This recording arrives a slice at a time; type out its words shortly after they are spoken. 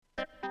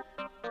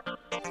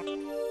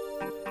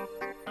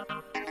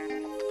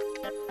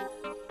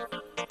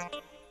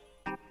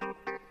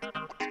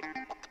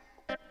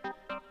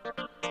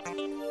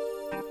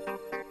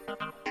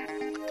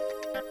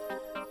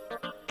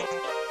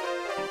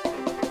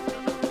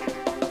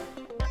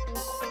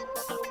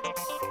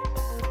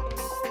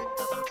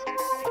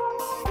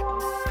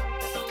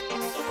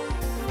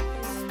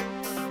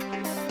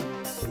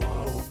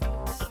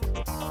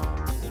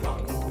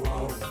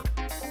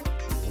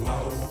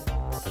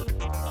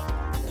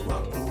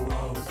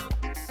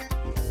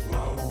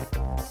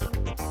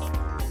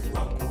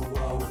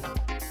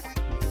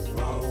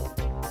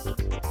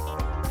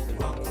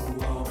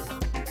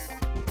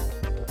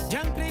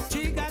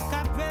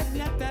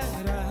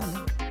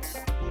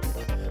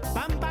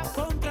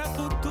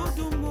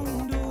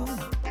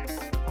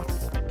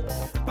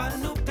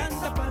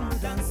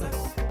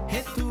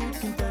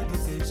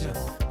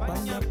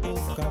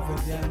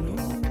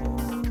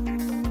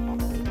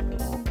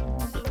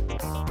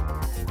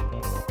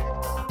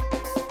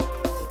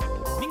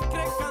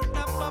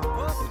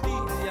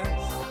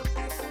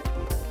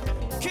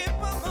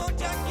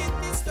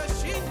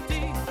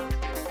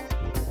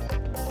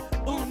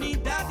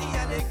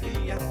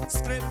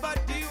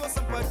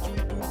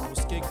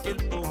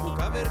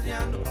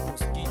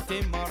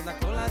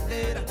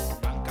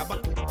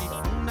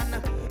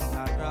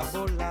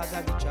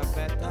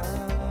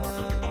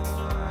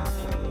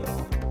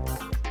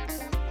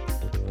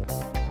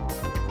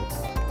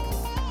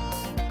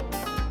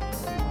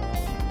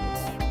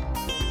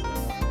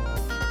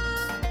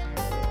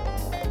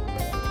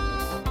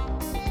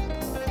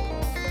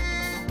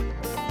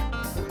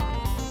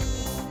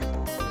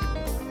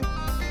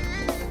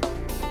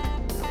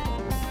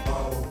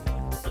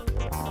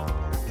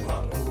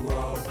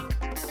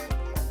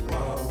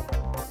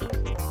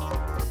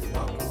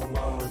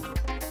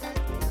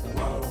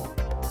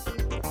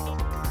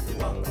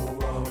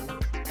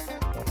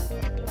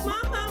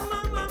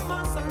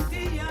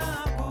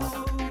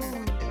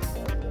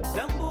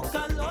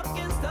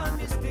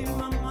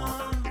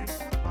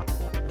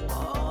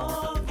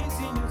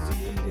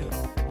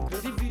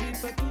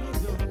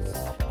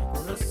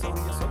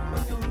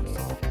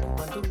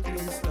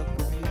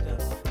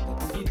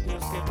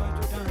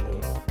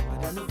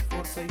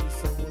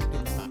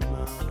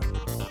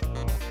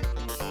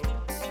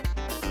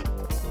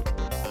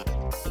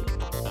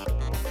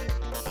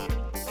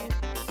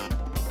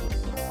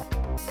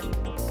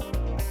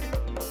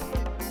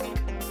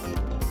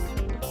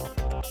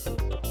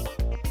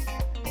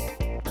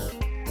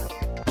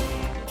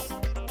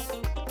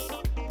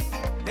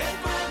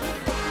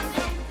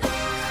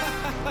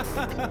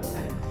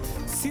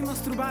Se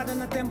masturbada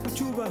na tempo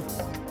chuva,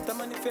 ta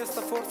manifesta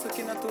a força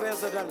que a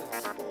natureza dá.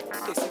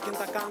 Esse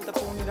quinta canta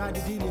com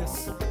unidade de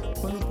ilhas,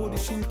 quando pode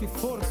sentir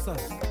força,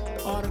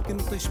 hora que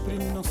não te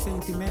exprime no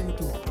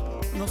sentimento,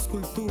 nos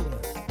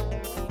cultura.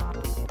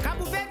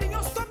 Cabo Verde,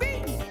 nós estou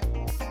bem!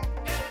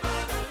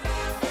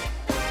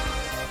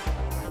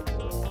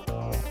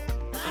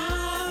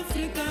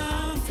 África,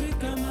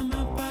 África,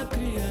 mamá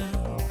pátria,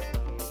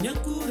 minha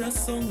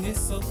coração é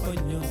só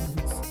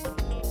panhões.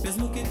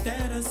 Mesmo que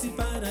terra se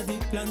para de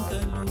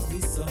planta luz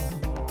de sol,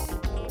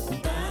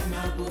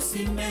 Tama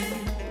Bucimé,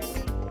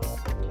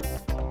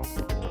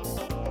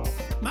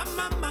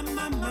 Mama,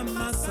 Mama,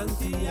 Mama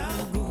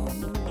Santiago,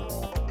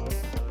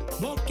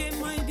 Boque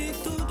mãe de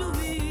tudo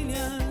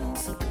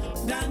Williams,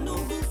 dando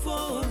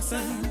força,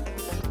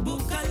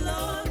 bu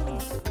calor,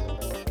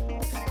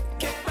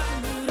 que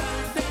panura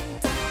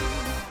dentro,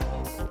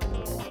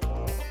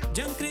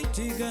 Jan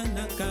critica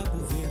na Cabo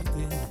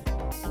Verde.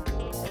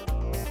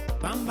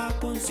 Bamba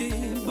Conchi,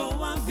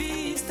 Boa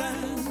Vista,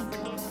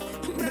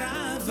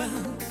 Brava,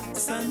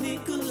 San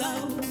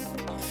Nicolau,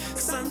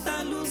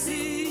 Santa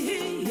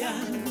Luzia.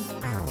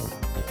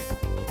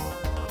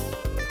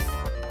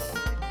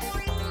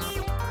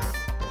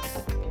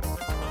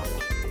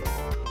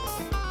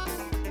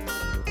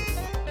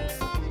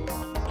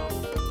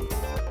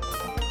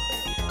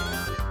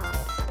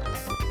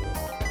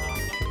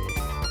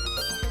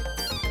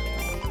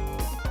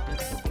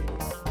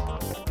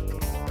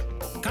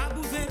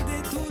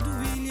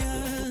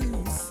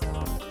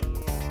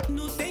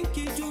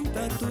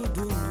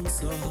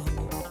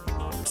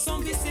 São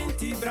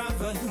Vicente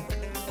Brava,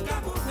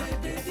 Cabo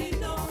Verde de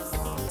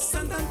nós,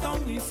 Santo Antão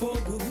e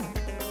Fogo,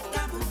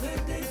 Cabo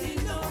Verde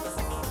de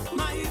nós,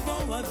 Mai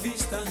Boa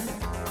Vista,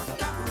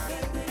 Cabo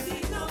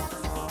Verde de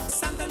nós,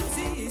 Santa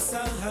Luzia e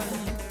Sarra,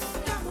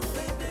 Cabo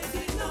Verde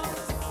de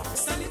nós,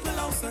 San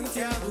Nicolau,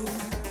 Santiago.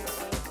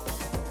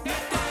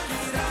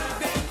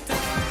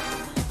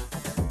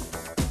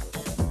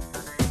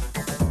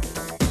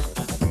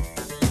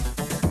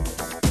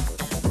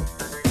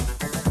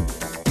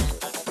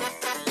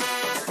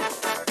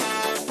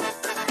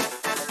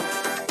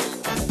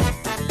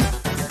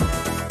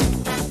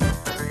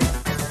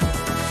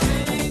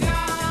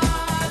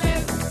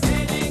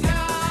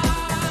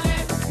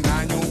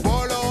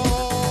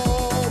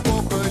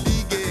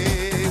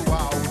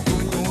 Wow, tu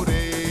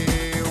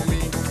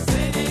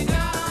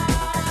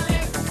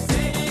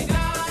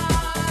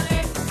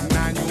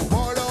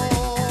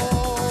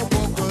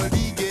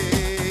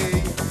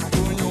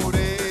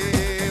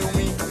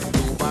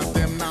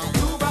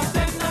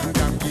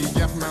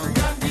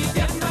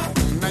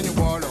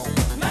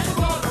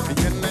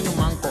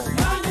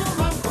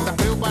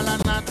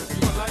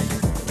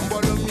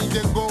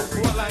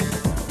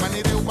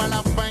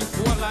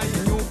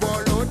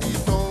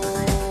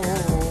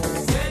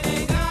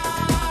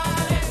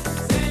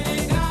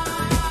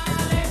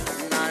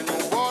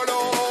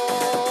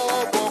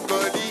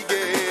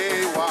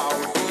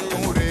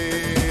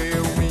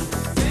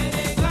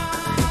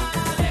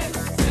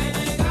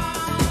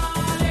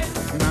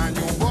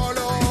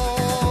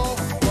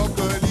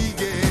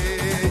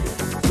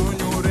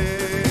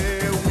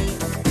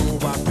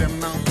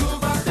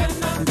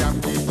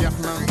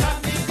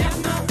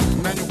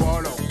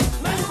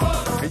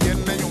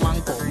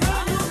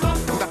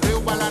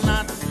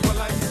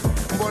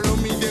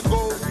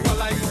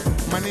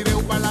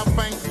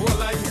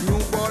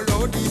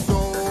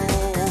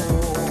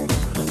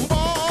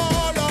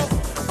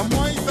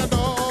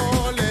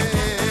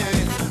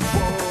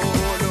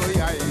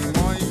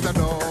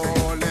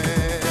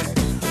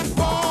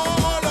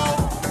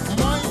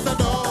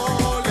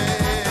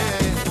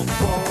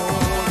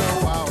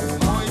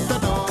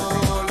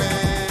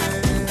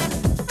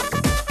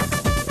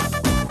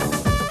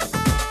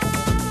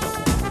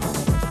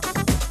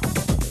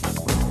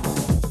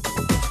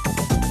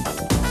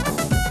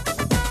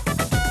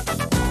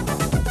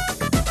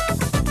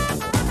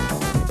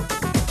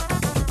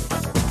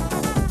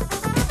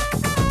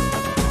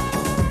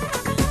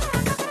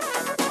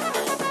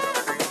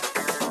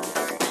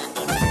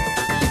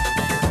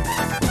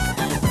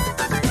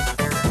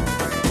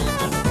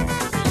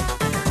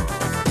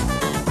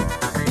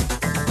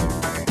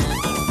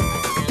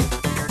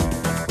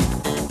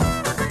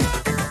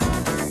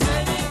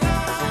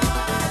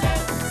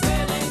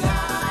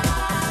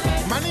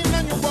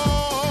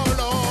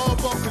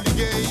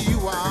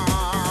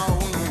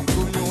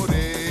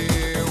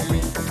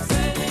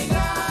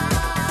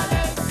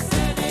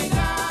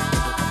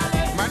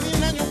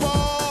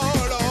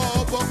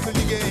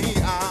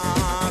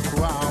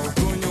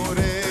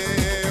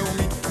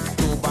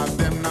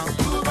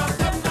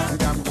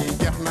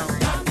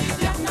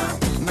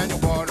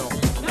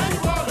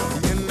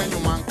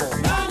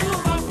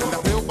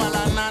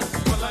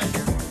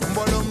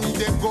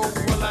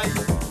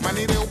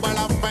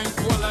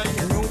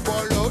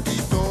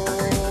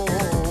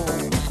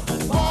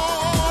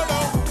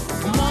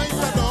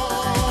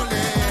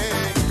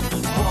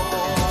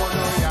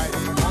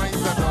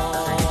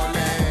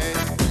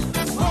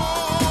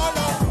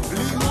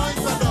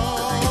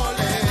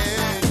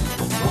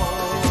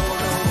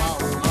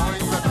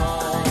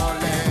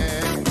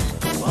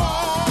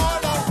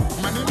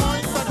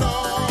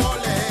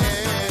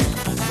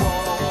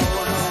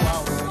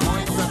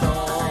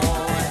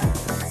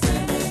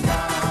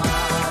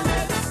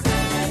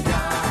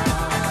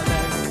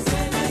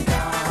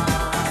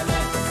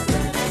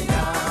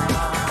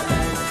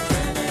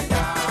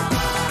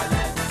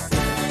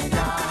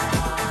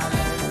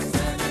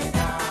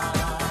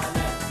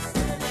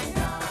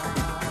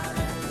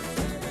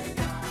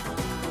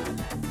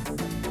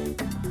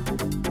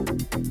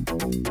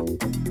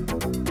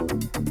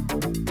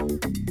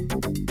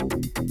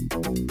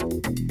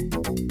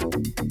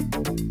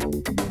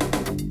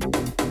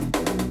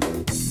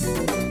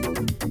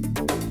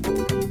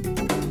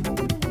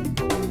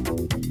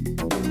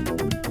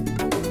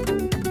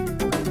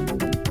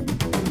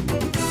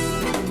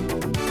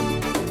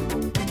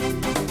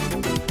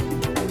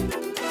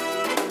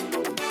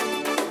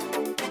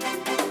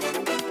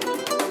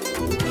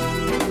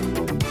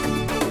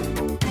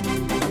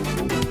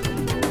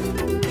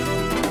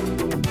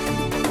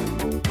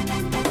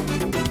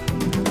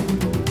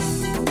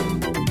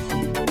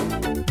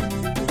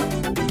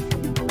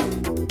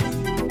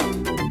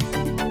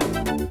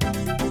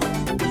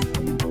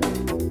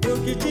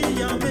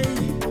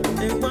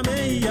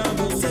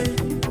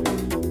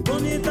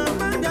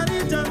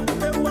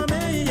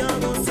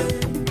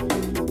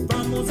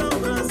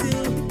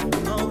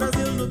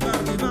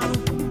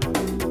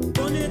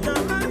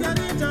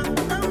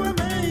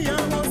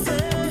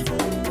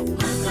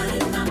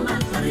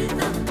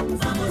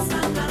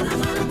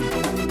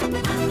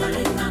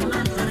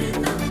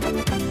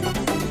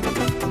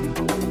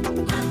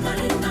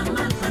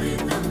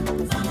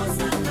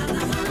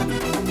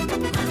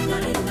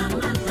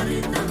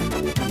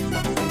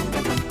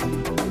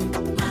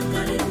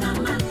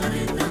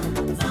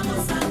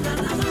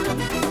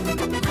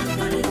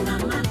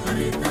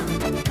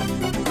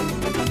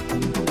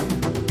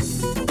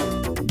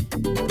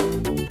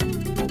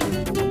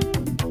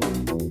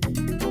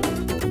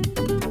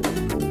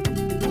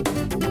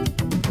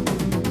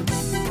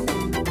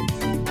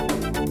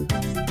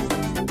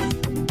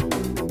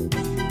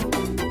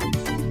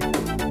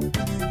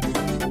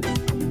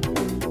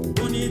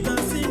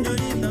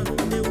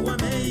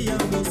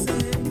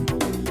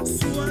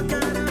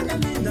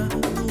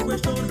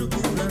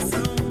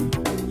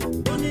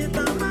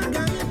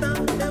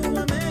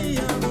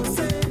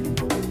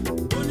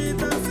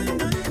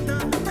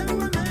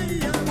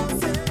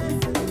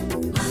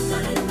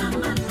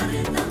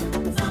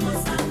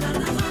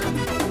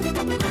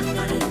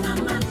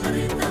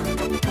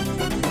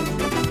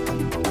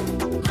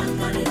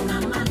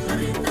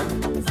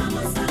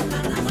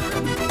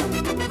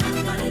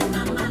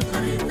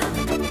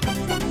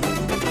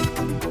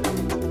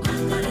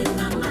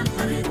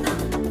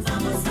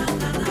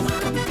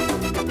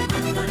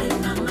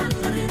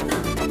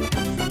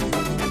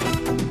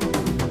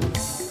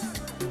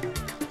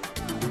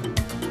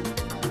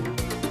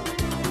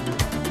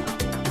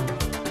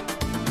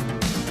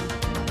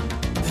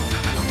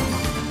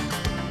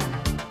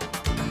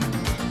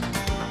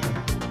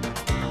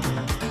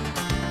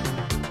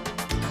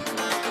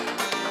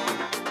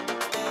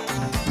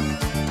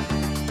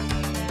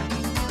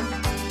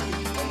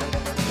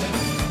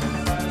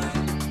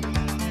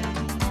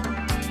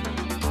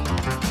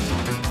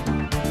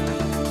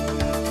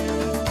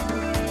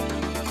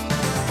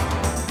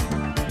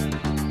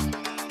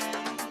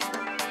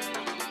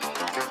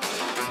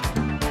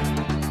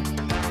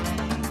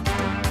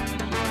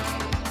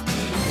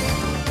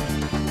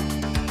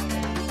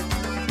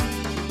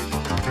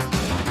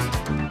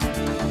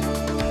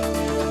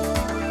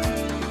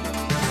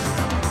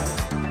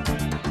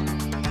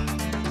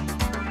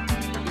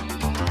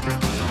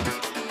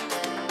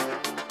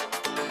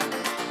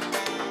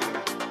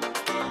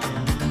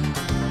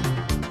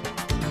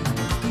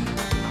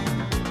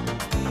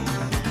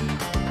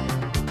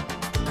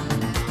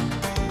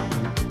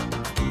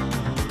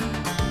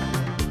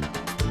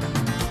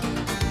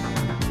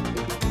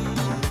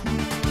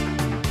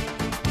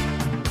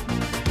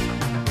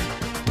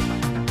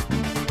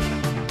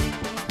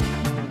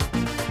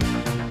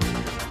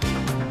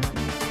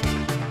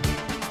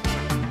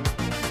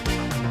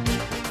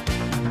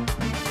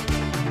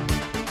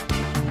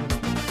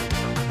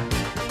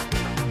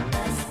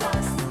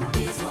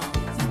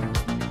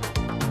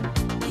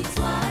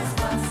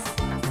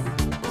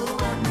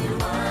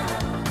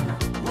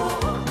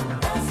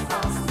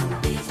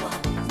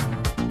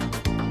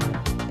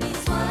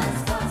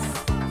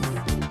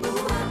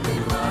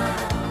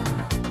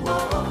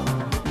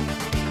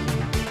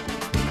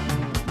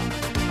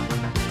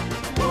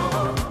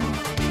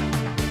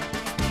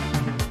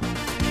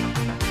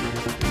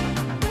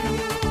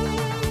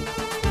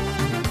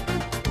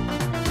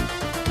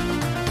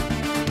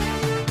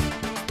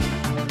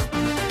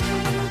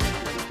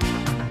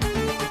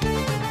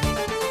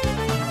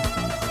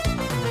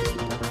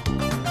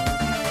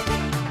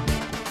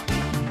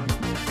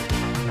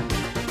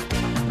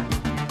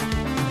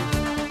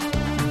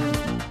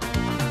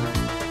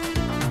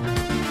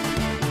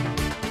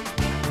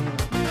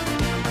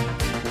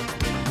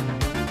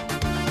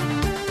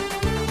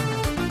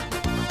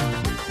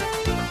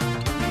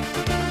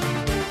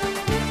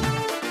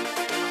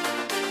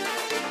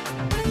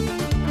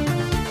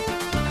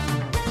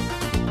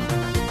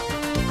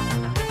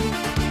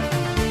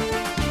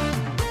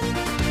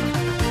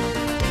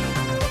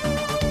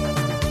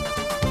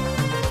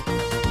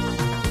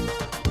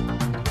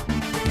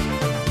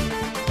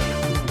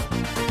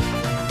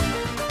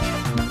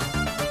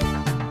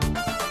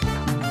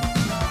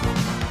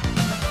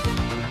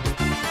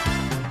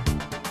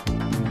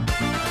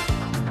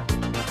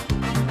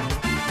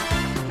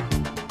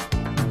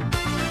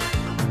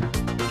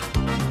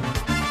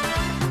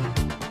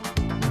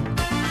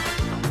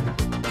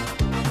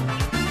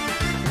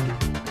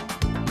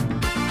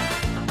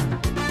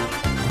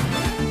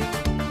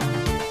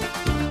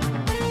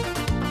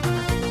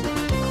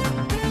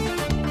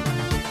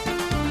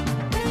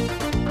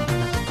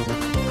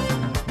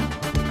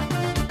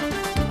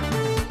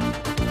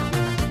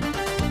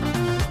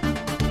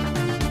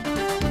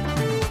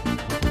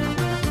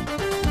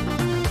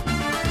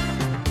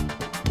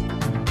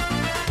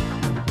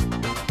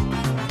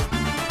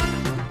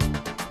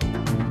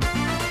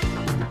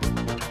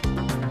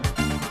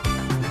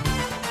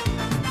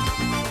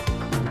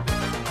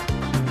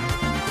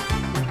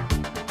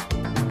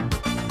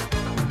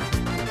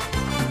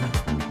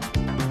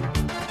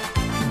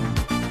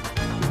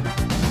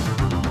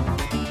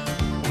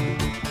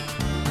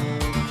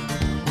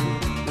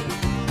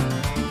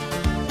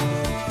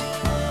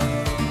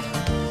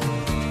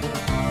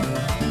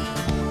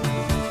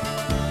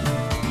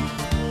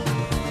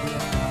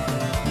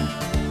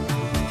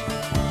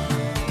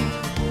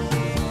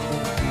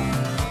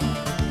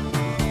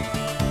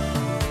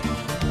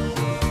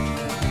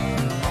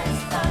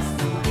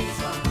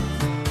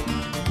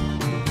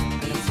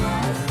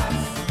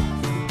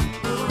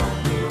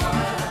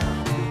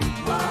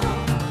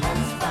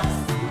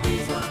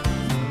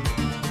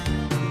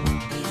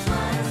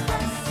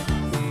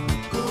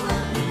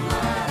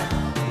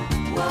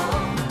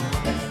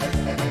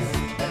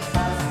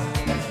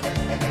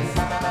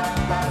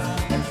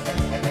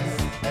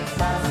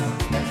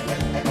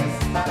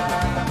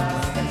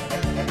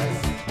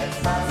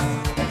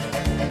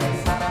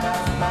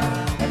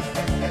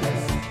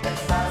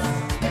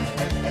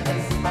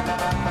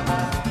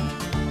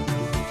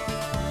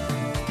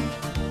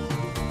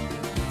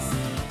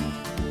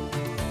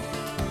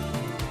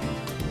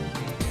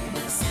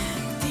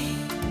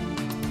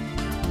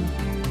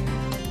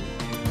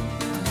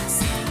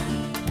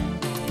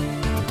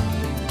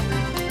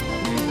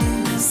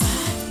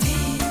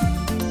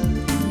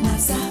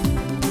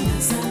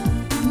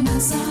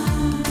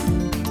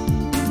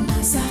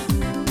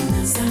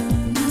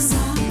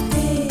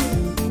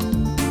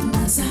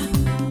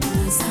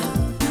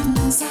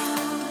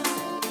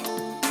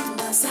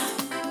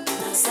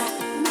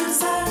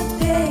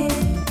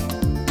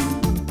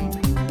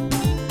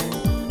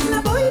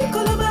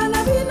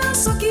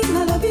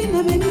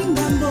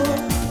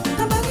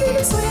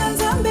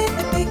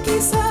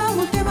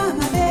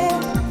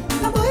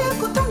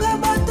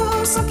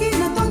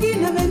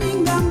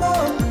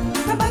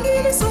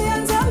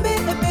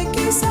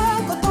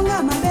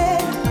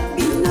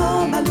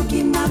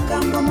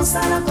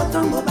mosala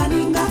kotongo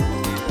baninga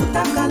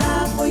utakala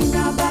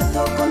koina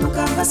bato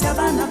koluka mpasi ya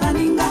bana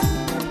baninga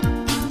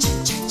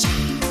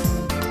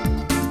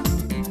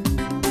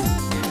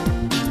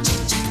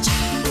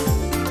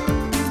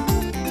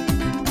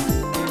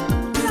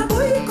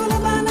naboyi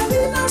koloba na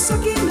bino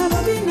soki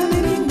nalobi na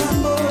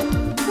memingambo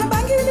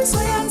nabangiliso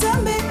ya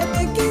nzambe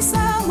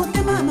epekisa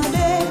motema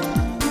mabe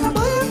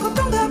naboyi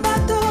kotonga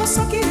bato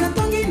soki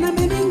natongi na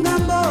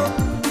memingambo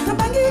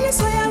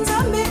nabangiliso ya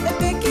nzambe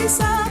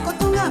epekisa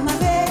kotonga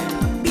mabe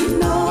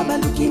bino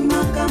baluki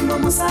makambo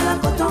mosala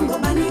kotongo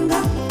baninga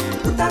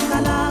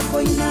utakala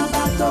koina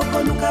bato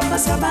koluka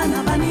mpasi ya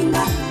bana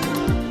baninga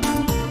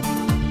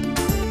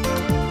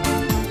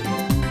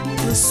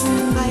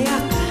yosunga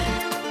yaka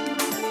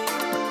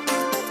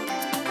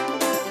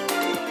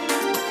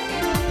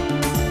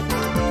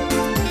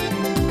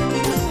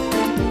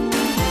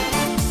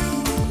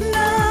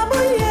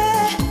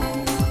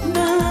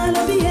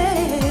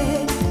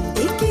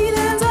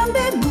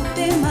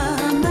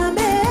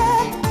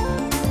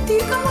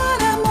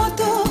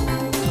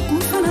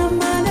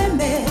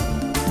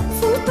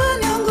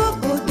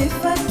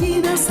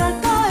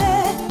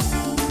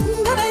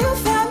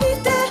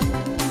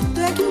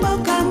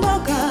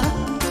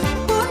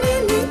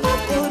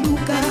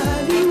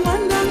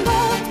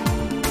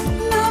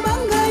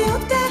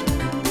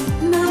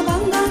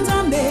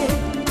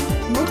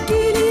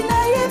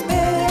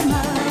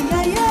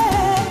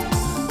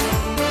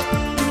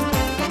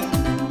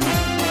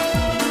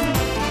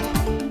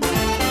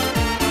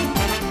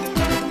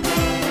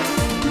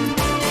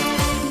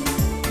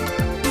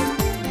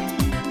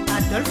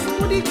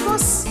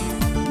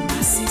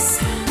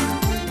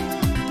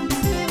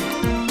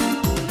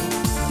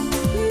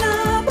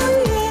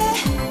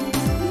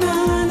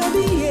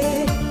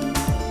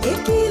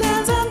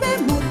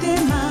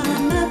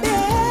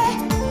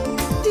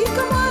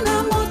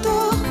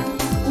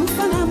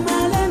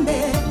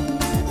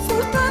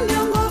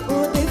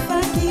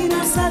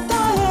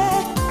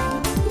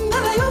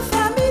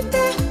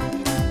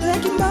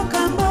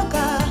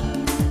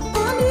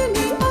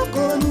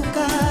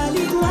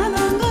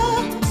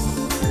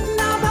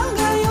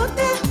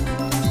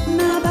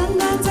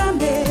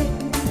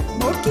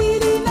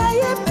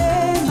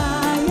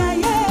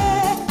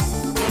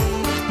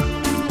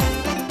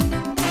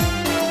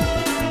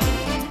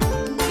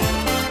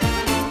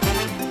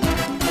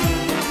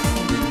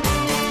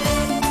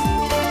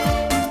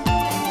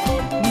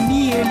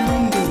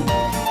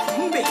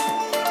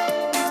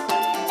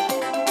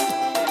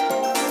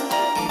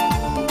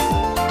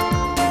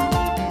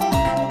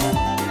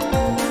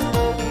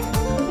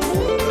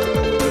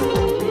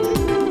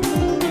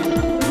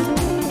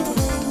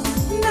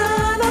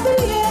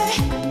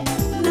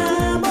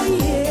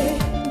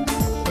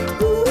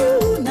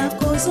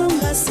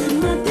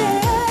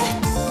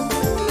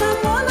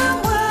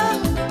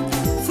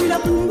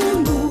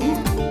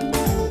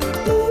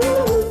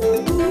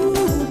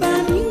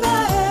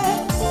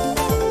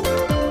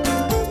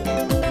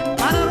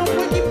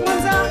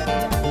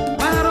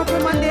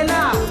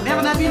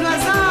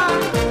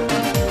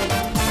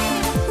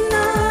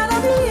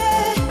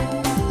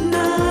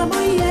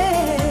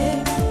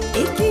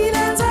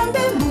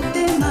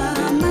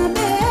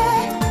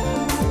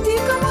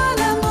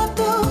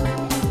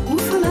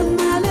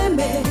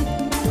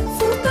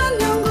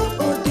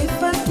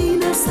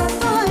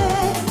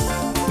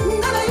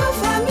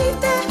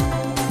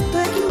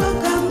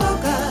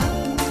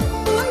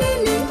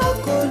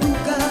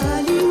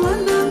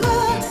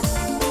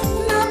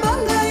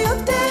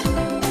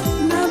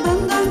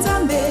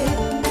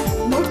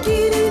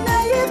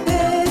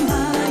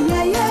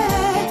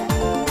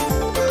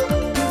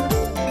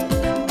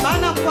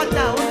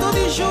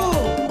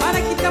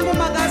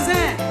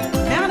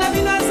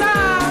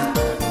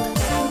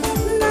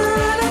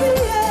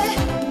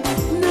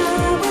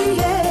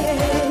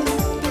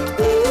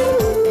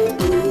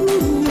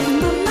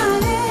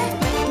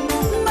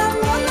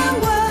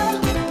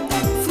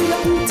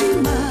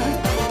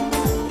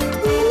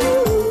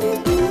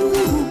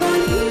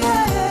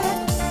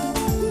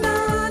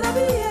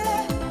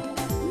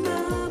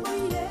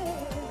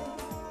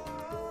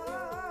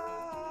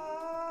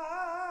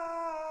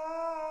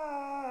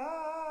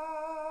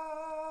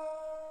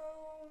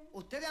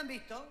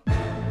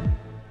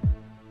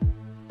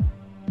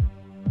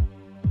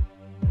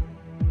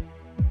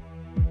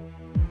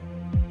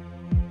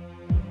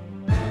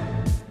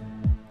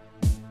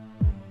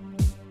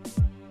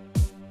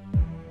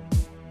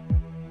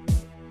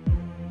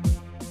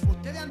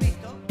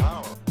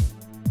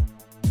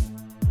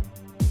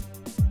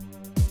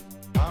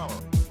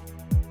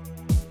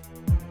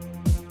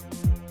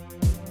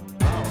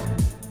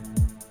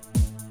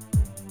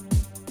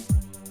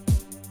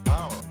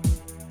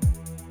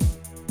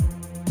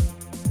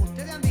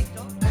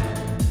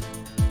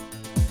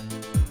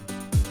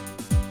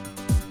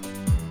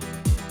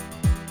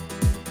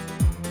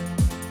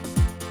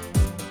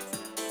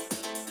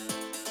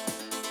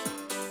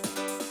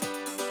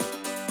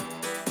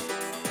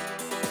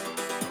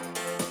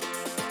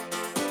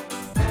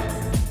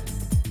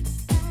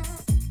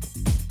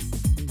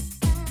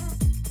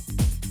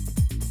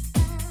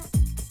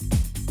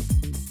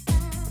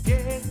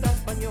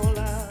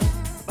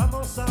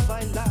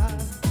bailar,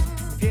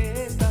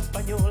 fiesta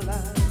española,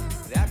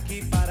 de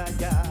aquí para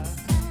allá.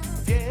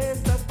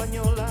 Fiesta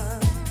española,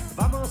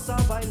 vamos a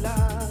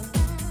bailar,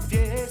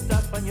 fiesta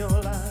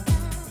española,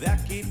 de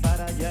aquí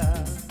para allá.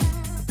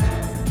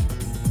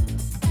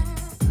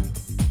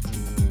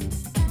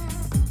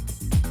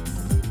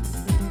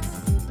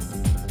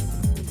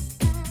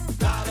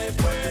 Dale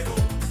fuego,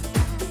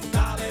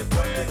 dale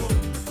fuego,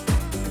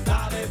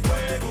 dale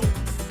fuego,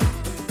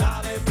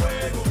 dale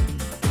fuego,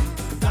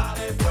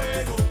 dale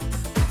fuego,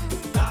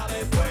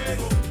 dale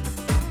fuego,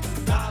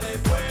 dale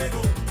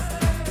fuego,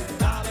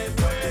 dale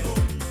fuego.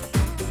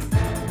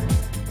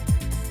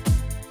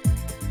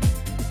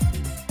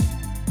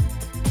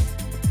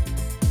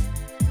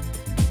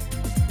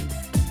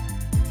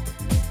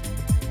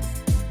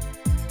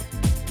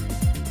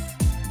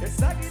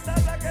 Esa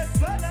guitarra que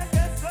suena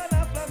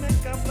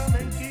flamenca,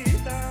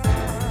 flamenquita.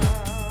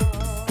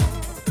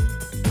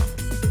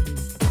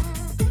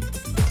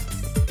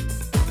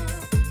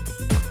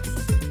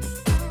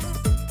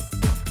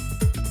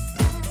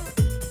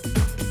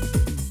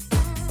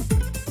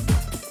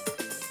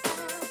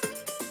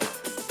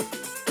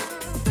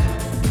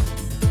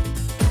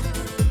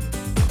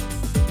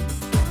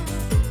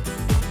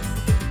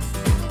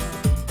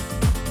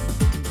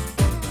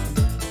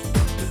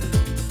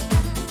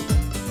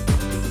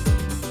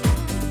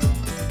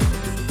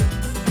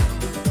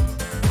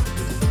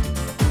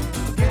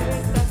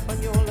 Fiesta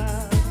española,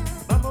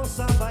 vamos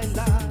a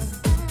bailar,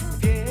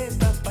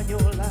 fiesta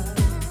española,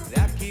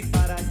 de aquí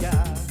para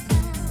allá.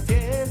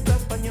 Fiesta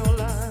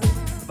española,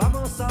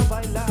 vamos a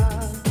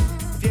bailar,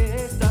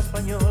 fiesta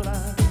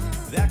española,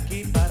 de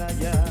aquí para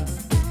allá.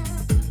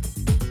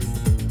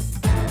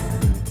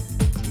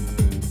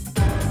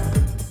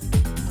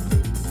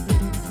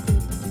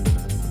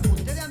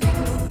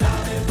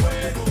 Dale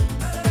fuego,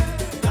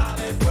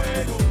 dale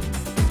fuego,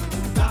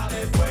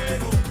 dale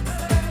fuego,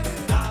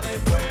 dale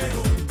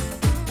fuego,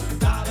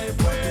 dale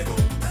fuego,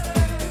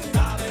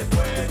 dale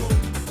fuego,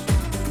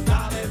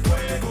 dale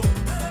fuego,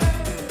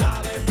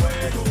 dale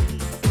fuego.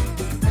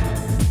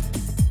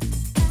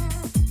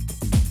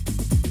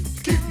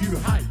 Keep you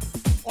hype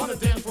on the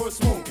dance floor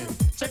smoking.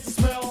 Check the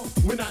smell,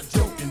 we're not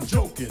joking,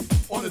 joking.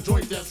 On the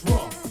joint that's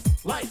rough,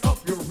 light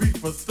up your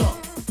reefer stuff.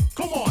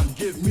 Come on,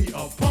 give me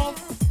a puff.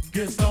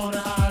 Get stoned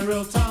high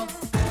real tough.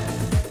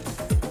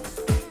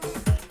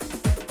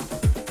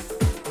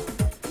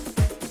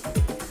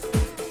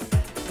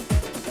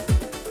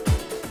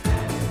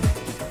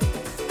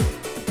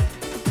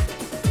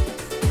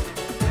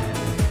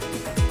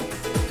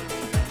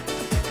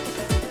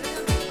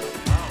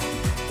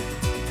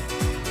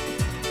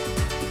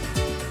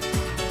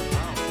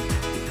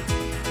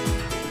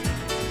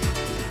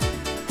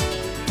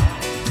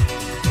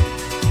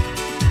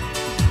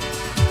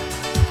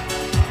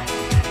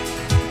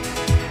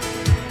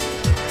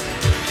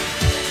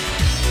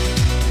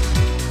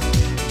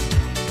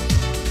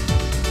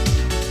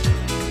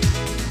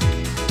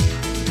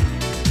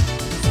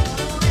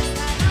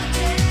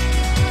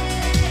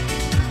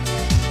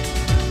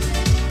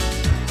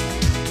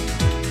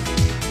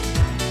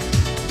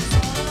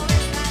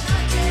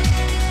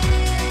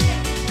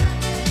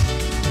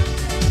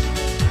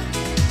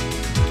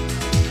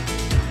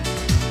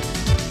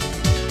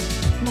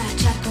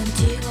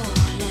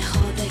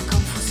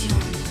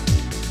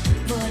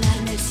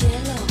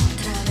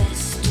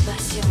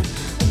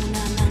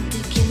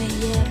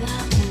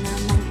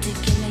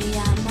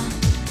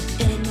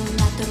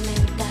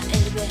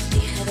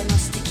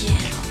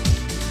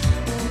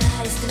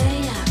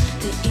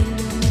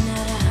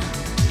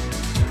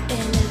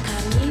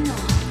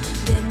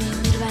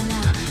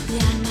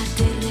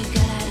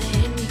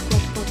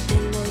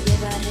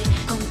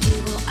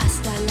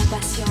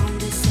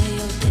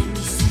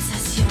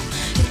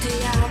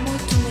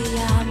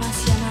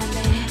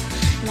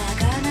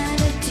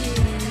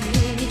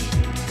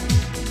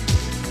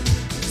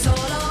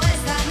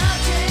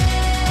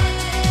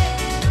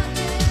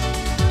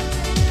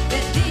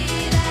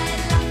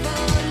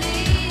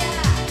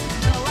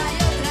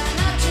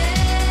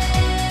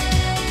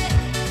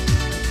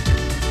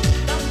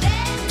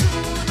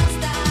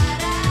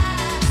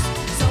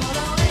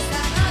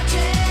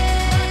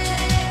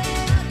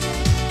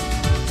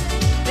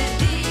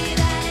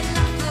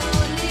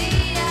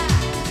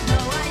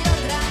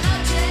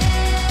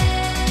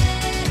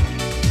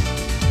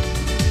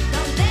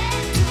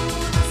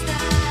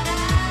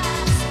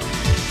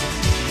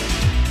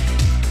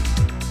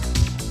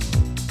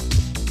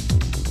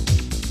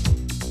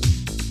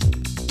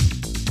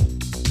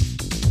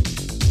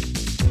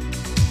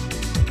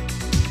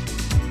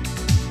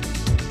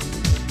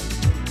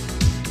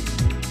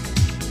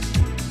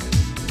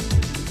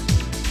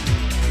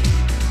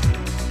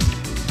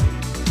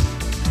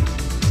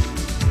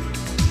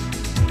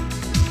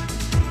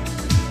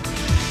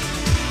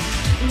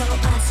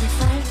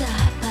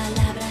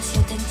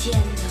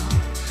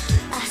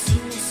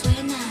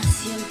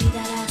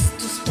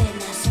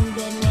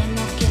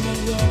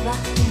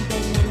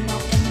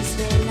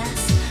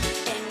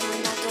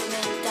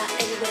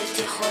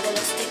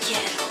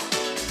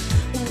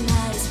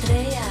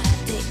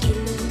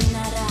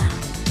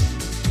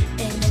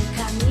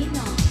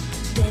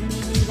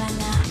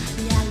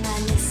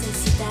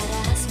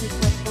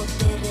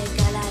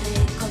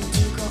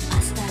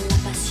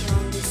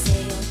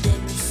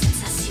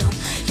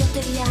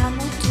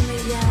 llamo, tú me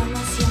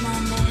llamas,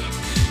 llámame,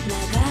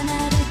 la gana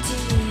de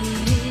ti.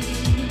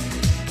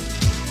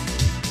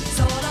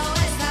 Solo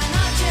esta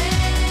noche,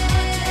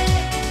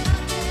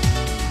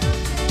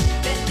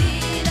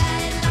 perdida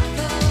en la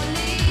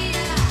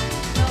folía,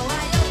 no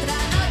hay otra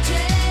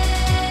noche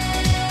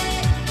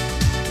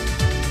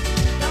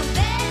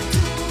donde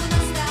tú no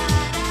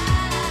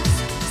estarás.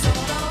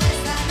 Solo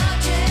esta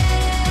noche,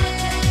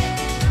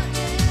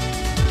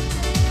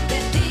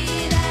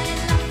 perdida en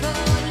la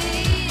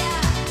folía,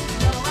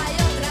 no hay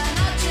otra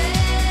noche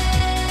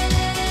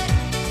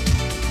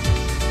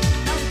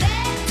donde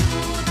tú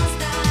no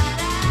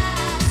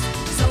estarás.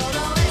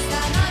 Solo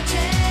esta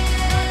noche,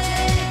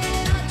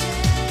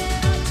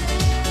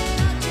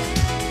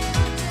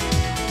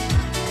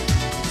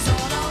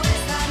 solo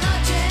esta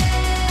noche.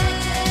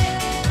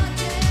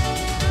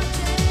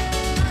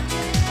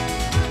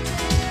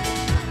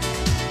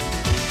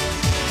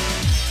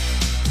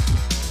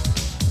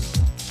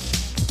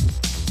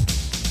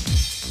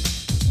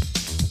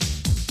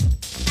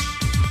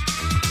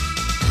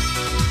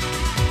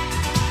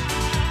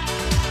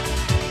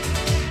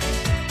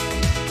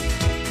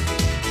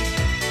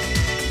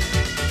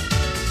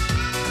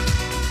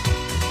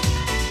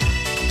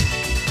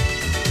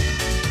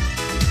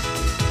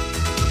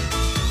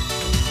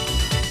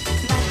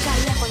 Marcha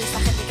lejos de esa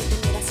gente que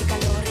te mira sin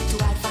calor,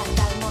 ritual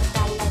fatal,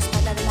 mortal, la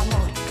espada del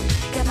amor.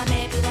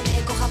 Llámame,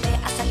 pídame, cójame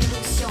hasta la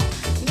ilusión.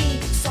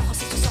 Mis ojos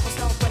y tus ojos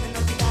no pueden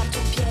olvidar tu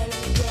piel,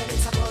 mi piel, el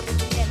sabor de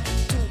tu miel.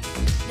 Tú,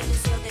 el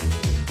deseo de mí,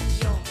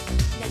 yo,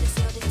 el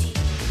deseo de ti.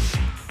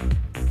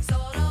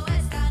 Solo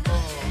esta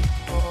noche.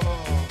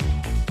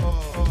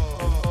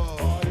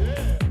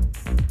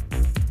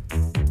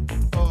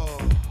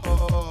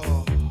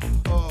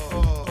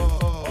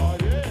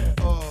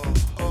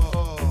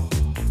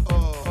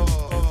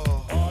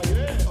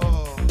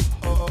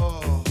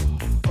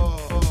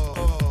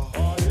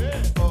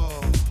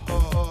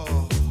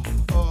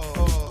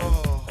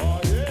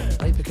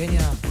 Ay pequeña,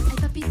 Ay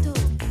papito,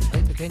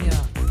 ay pequeña,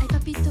 ay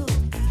papito,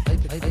 ay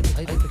pequeña,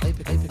 ay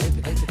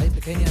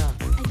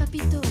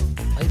papito,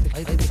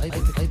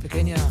 ay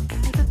pequeña.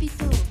 ay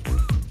papito.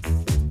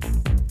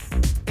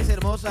 Es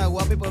hermosa,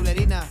 guapa y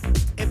pueblerina.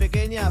 Es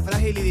pequeña,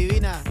 frágil y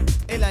divina.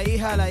 Es la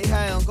hija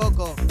de Don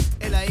Coco.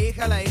 Es la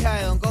hija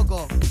de Don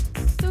Coco.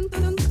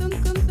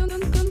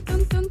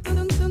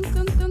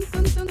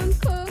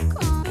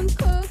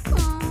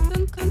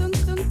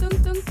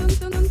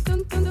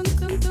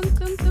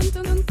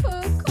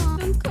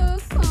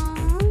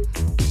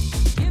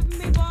 Give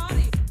me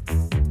body,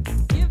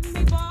 give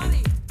me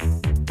body,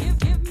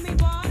 give me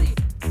body,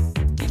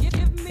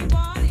 give me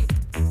body.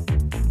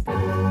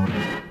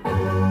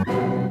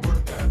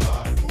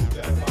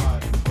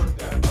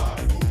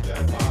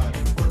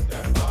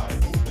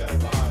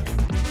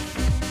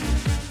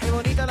 Qué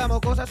bonita la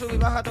mocosa, sube y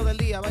baja todo el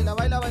día. Baila,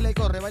 baila, baila y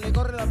corre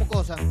la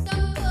mocosa.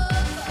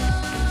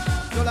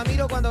 Yo la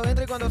miro cuando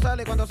entra y cuando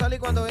sale y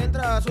cuando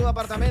entra a su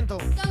apartamento.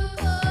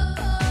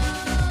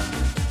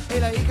 Es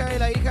la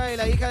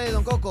hija de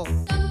Don Coco.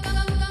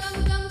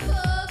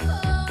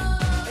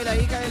 Es la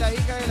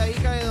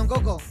hija de Don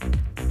Coco.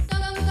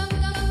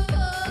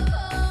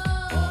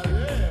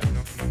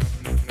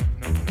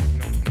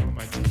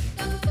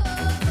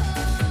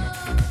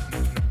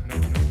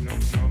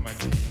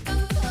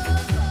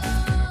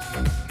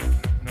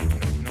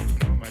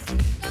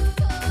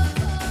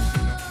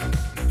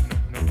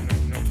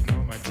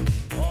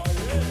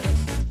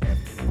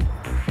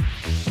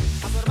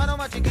 A su hermano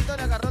más chiquito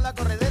le agarró la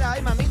corredera.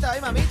 ¡Ay, mamita,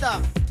 ay, mamita!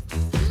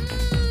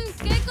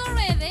 ¡Qué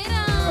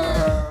corredera!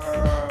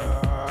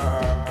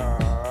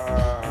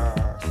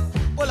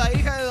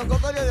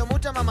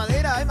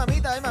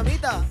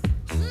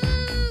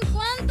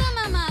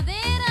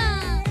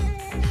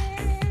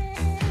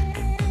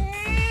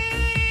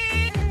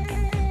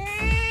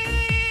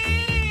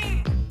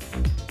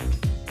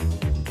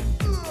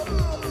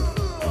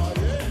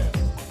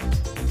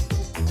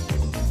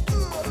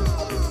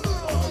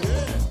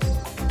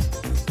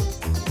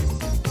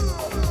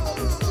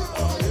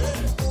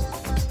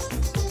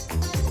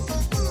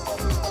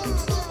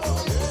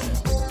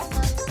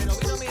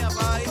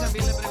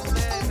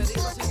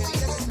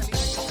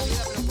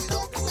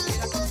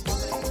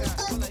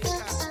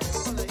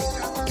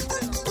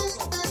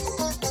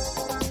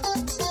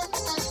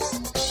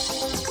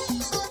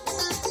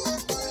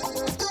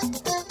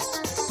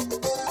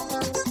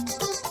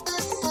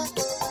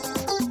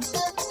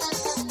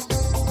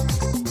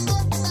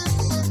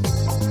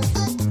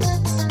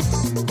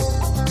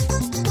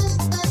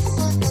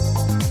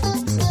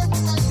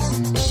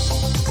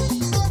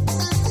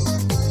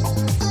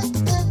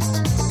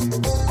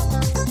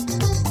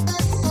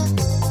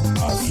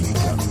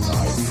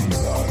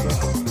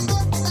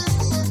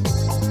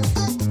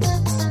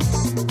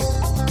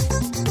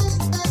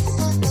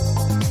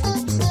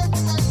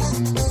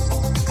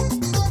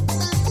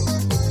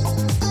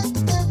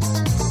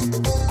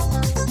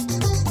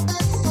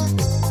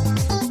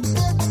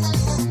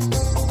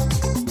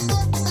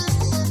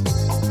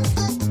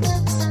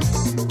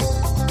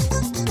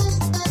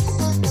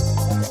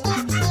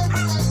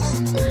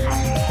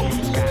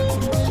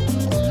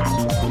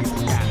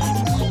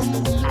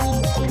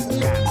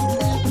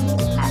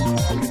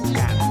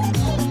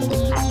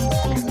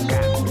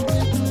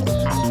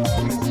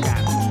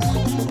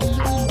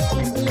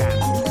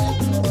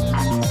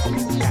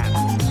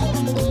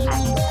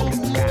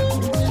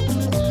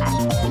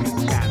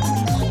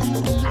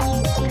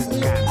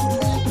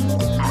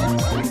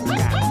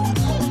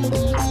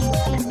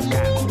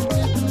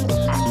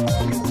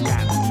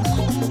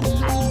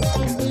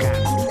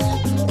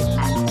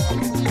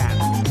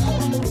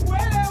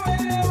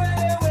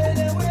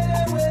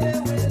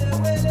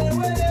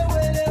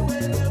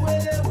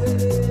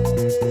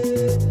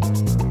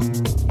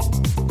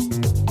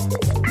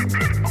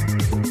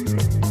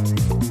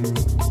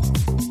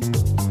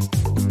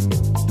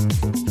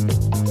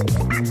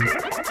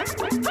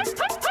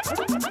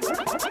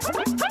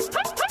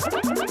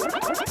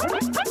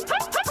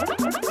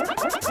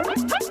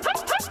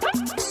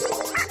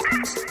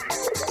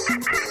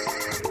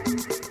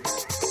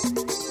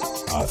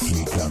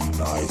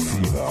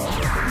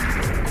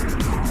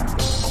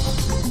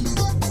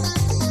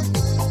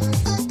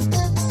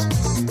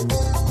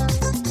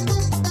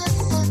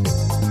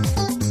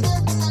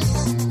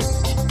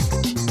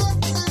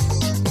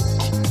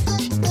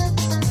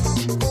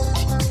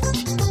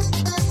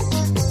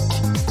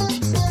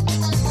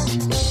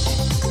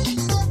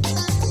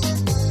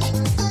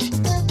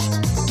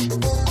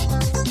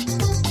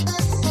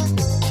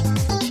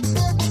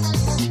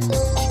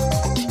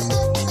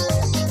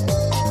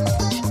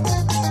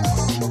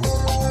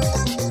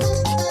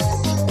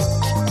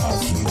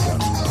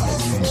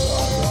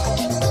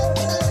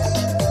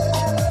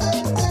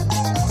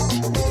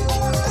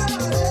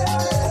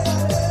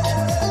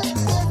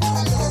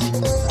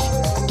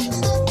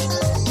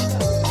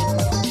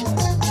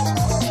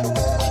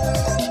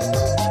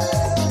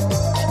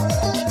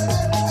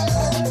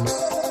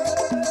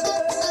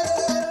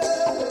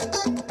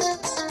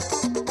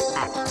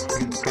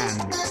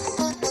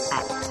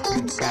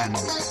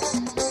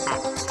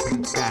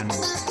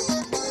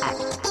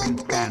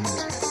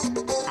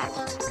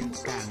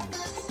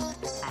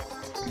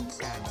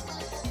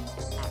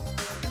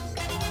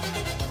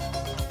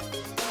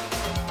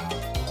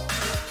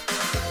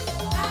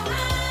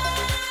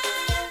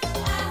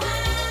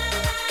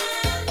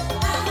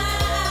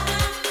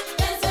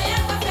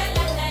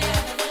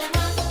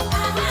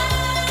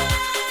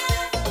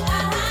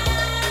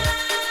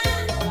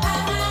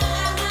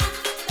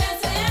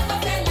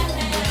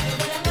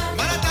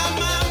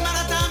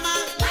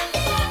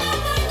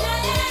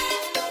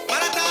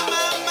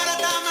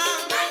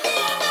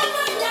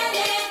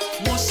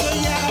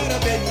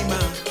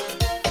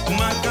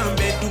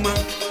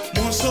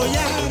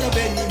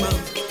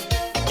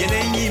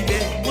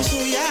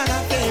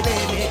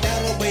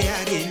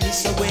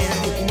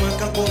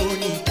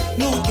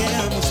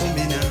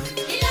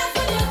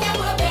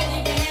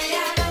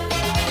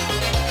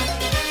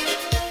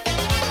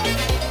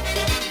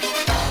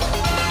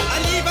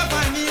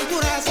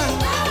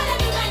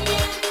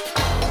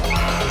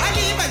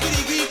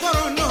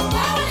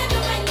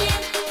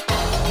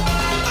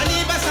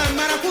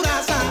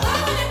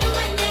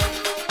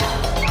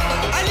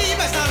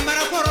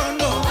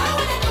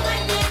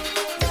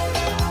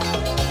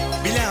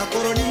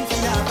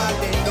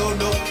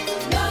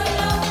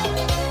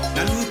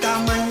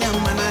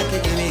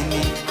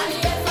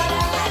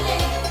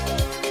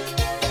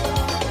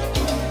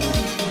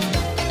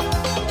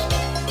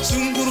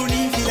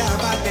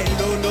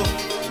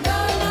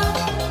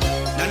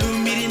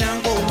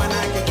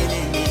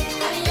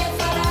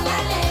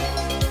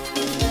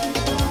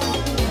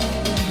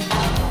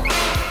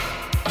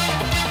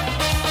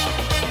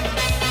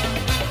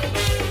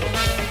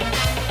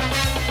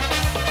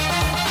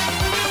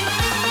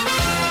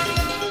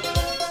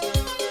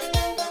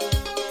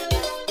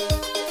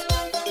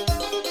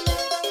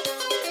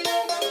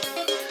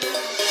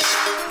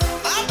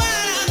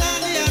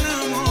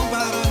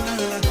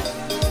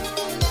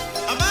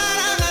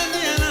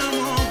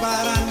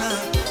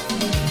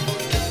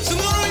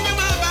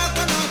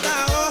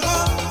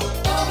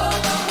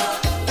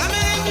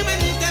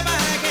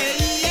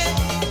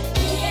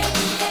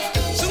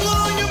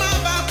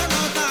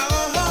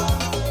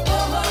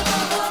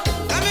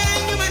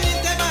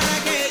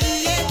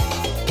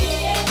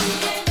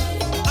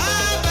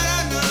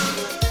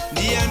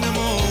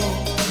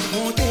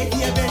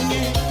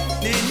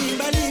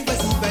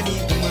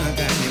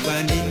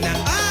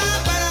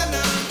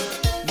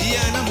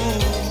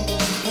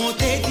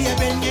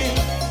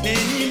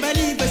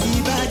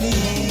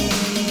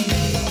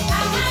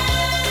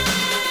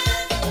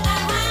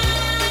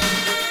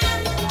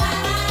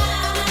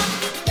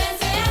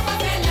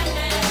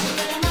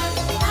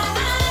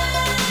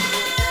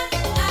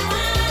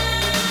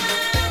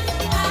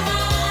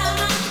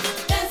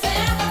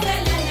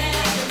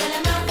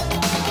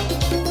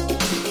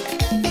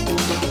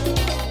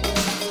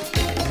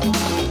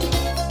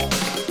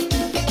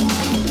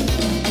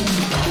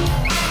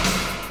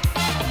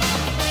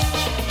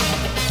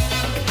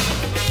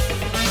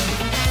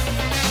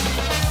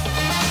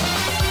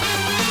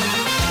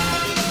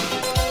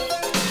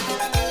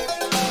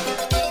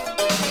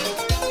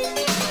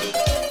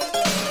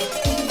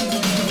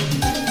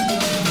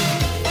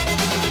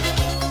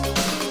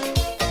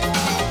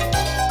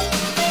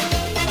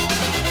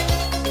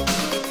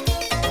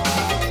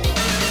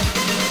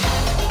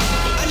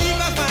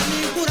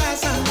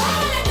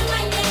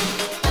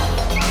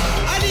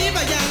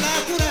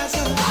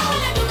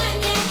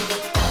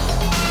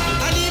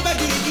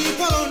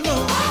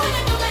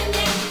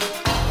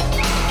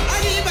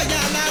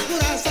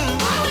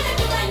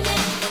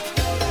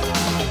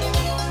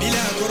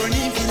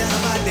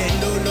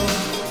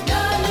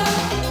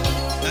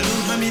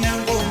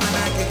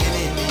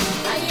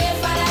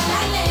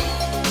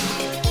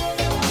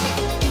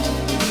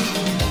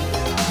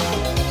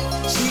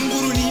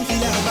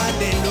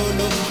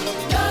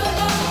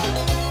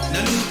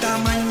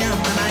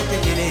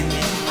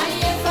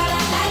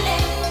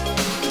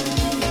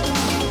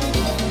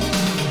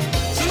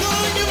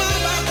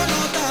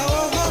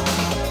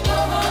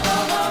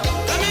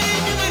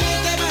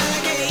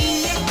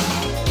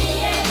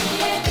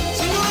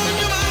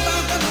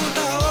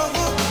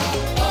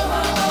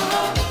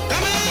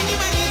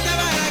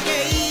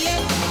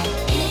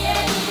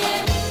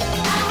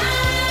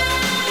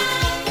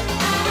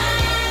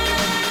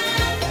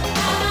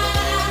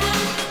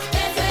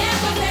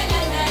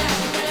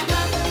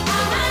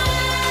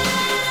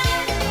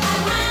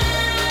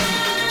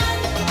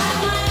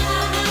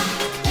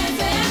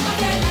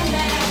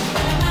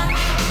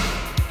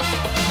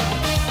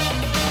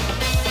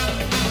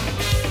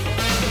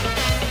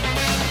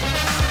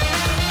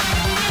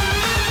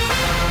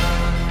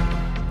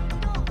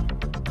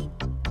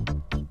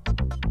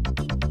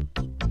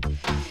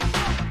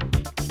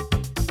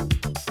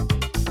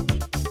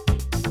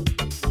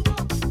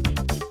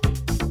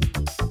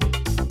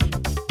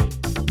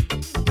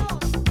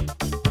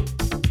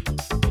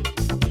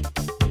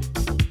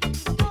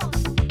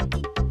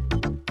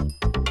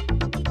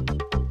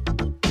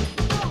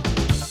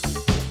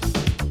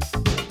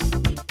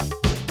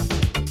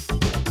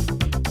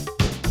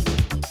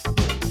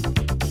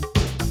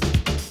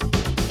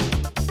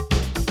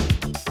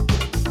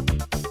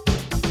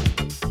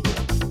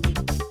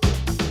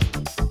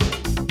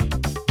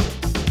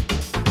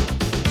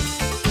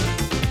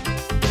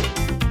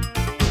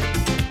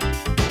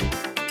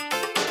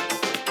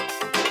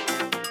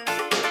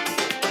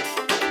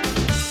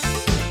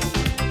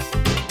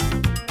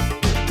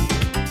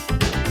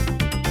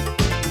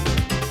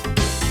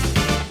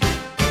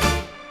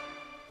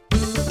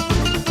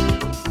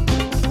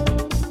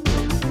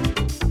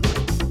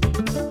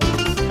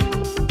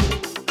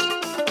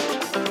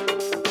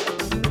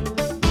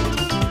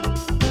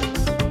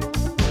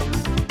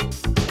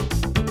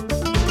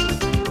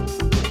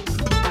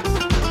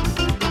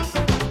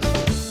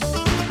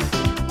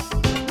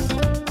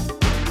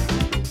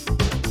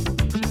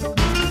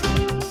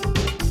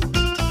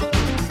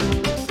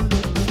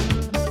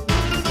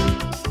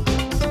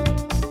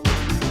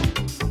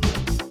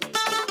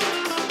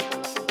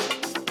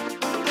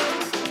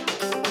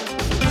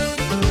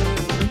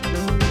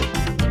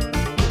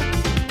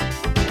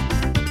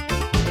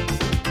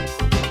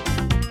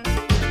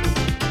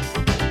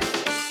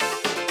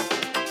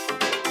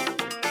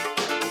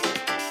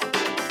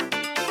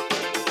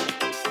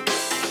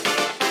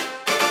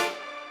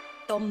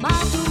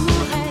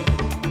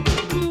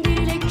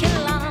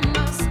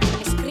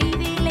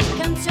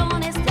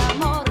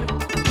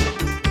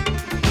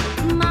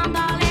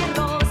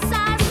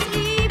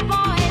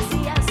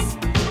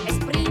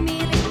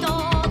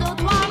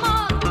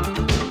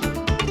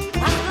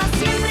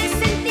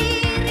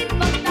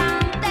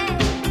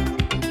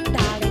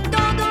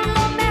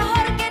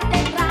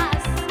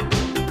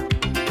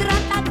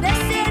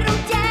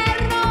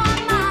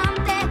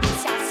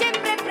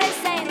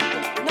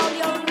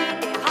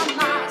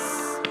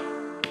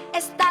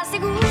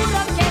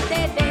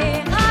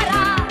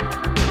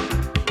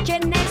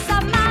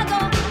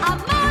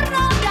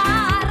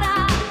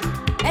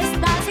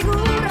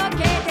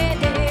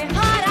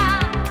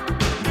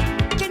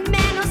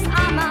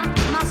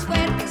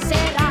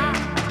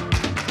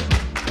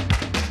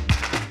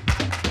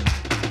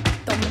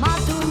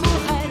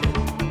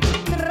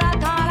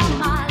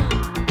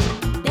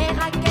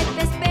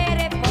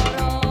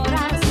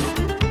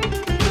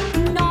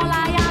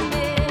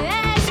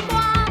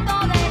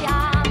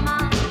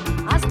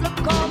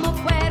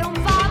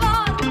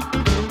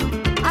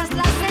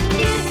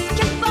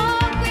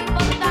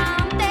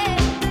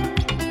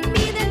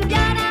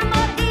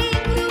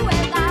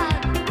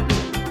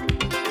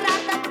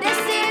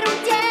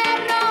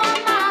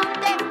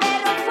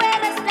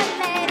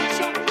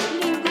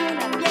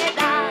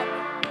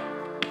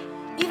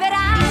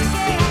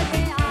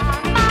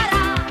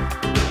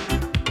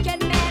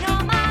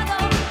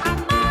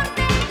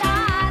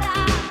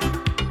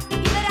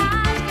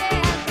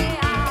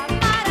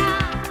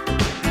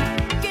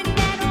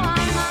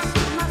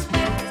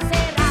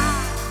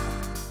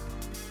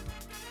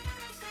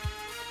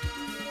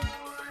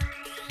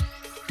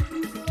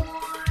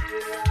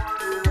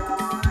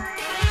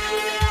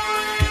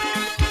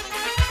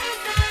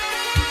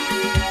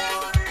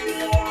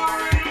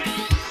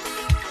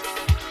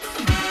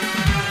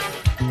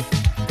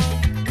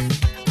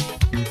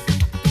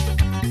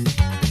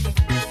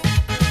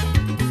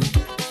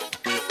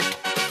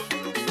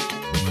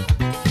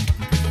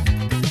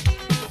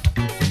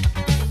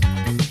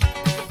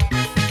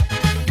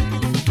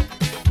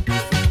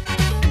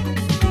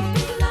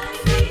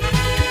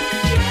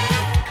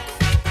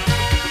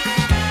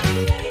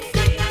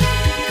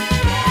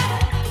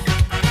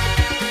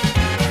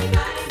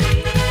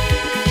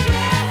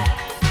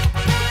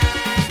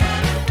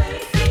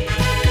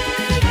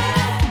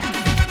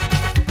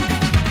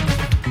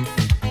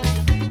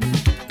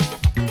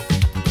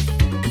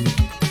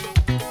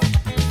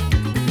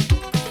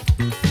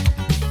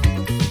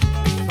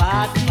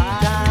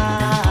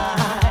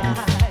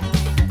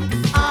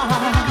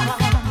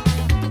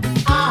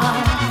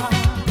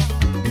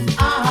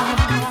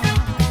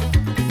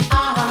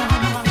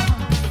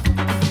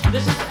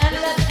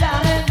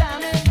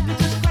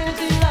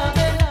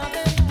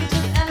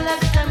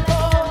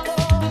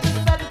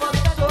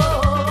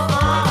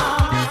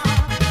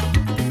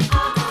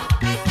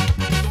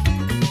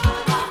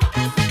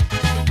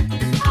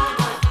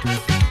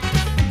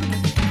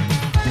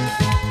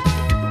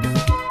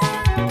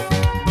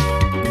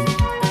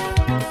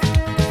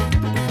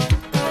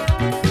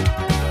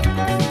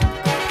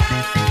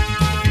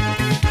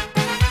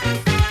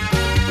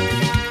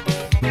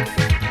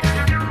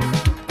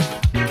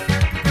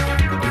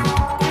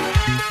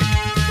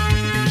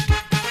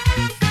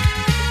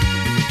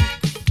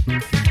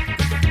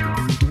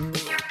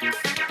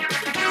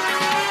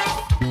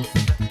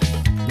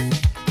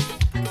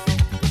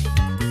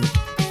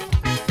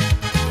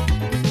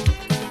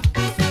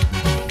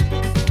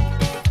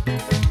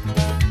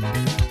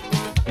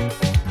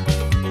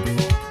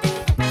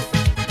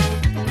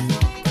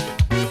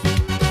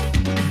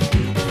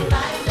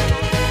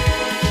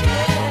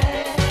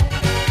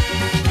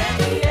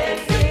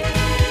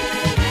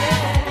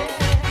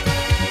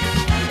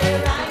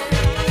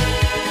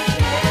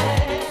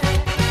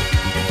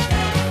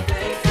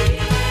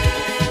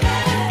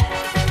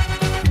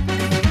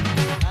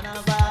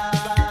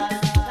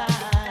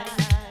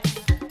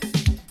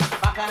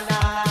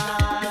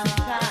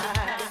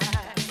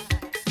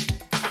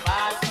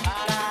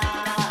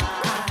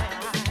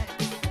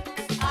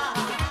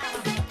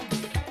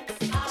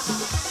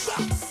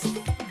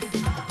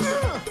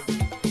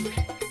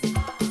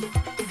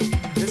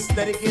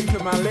 dedicated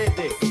to my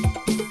lady.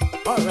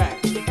 All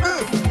right.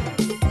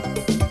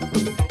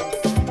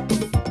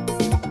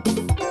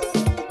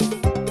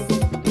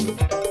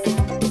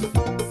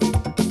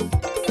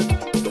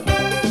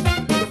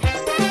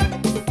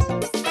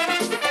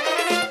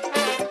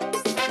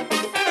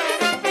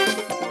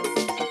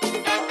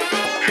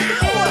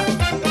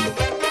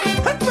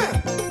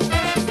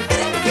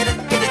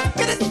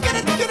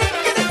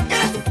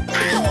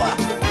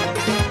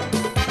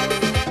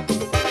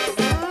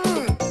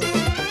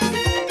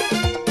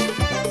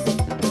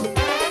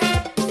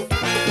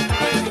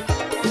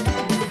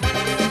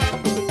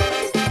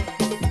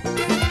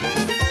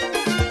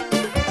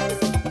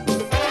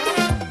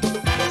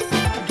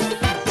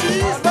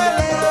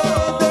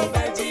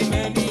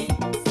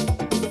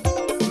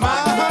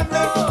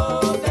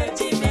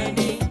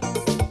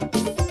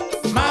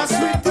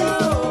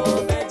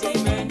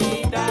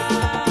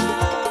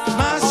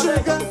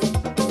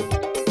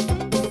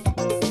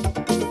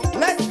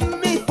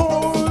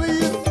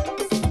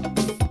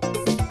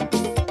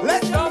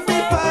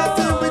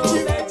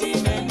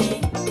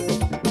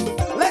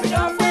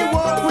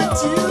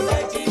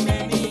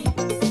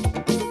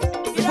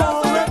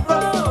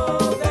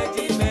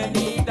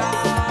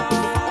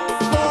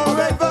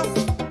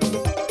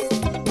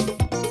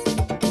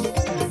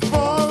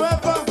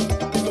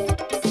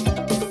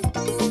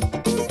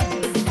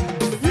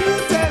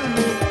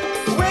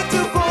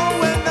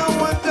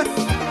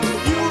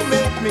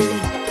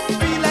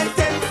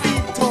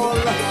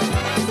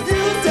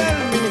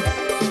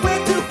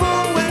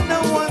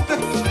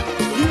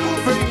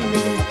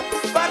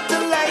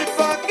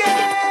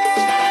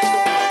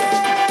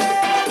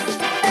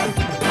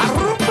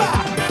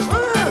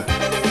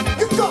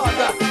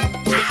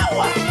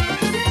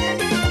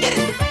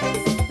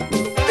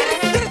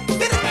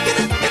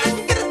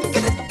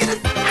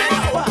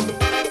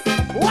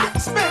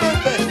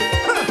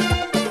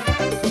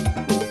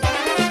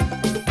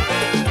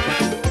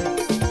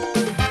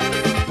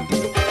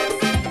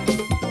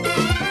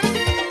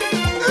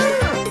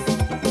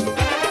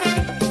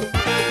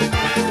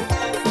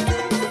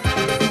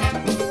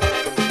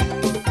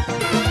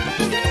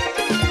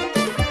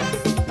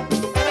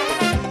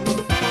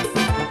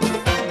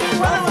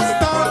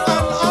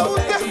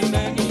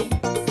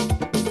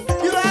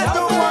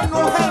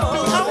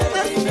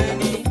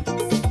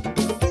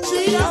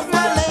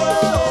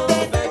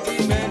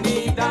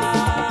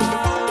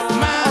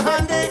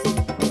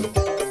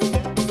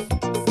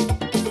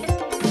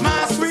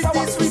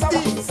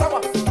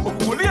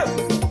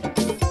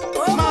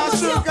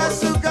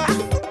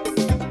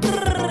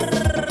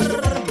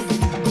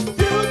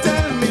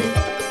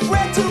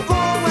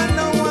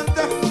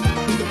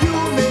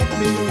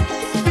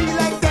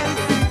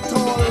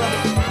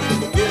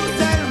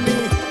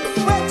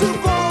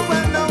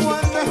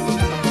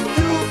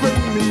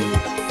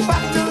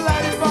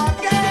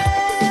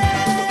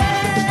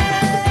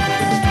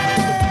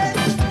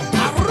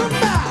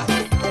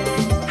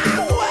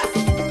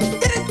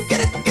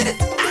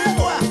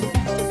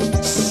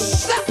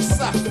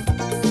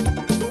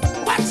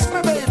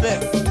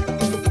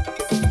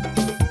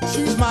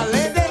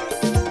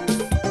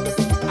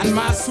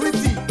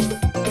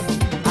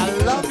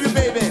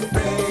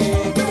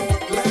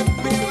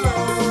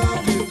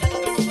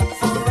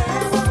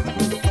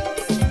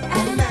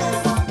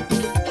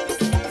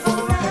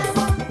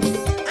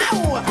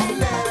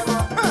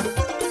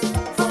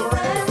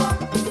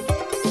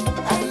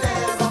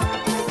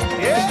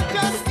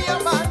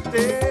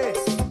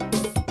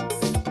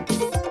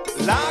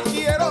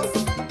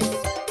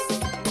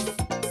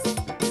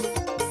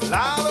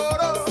 la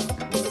adoro.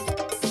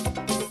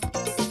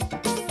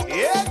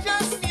 Ella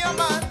es mi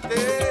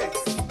amante,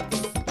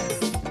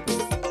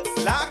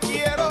 la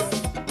quiero,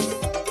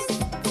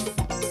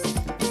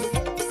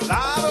 la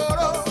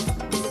adoro,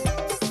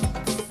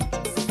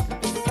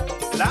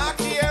 la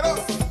quiero.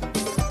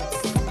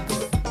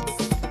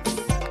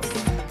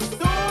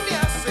 Tú me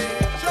has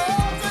hecho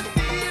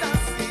sentir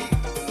así,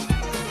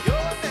 yo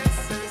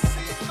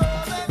necesito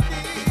de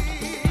ti.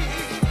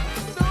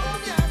 Tú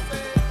me has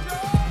hecho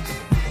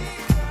vivir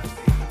así,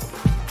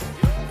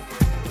 yo quiero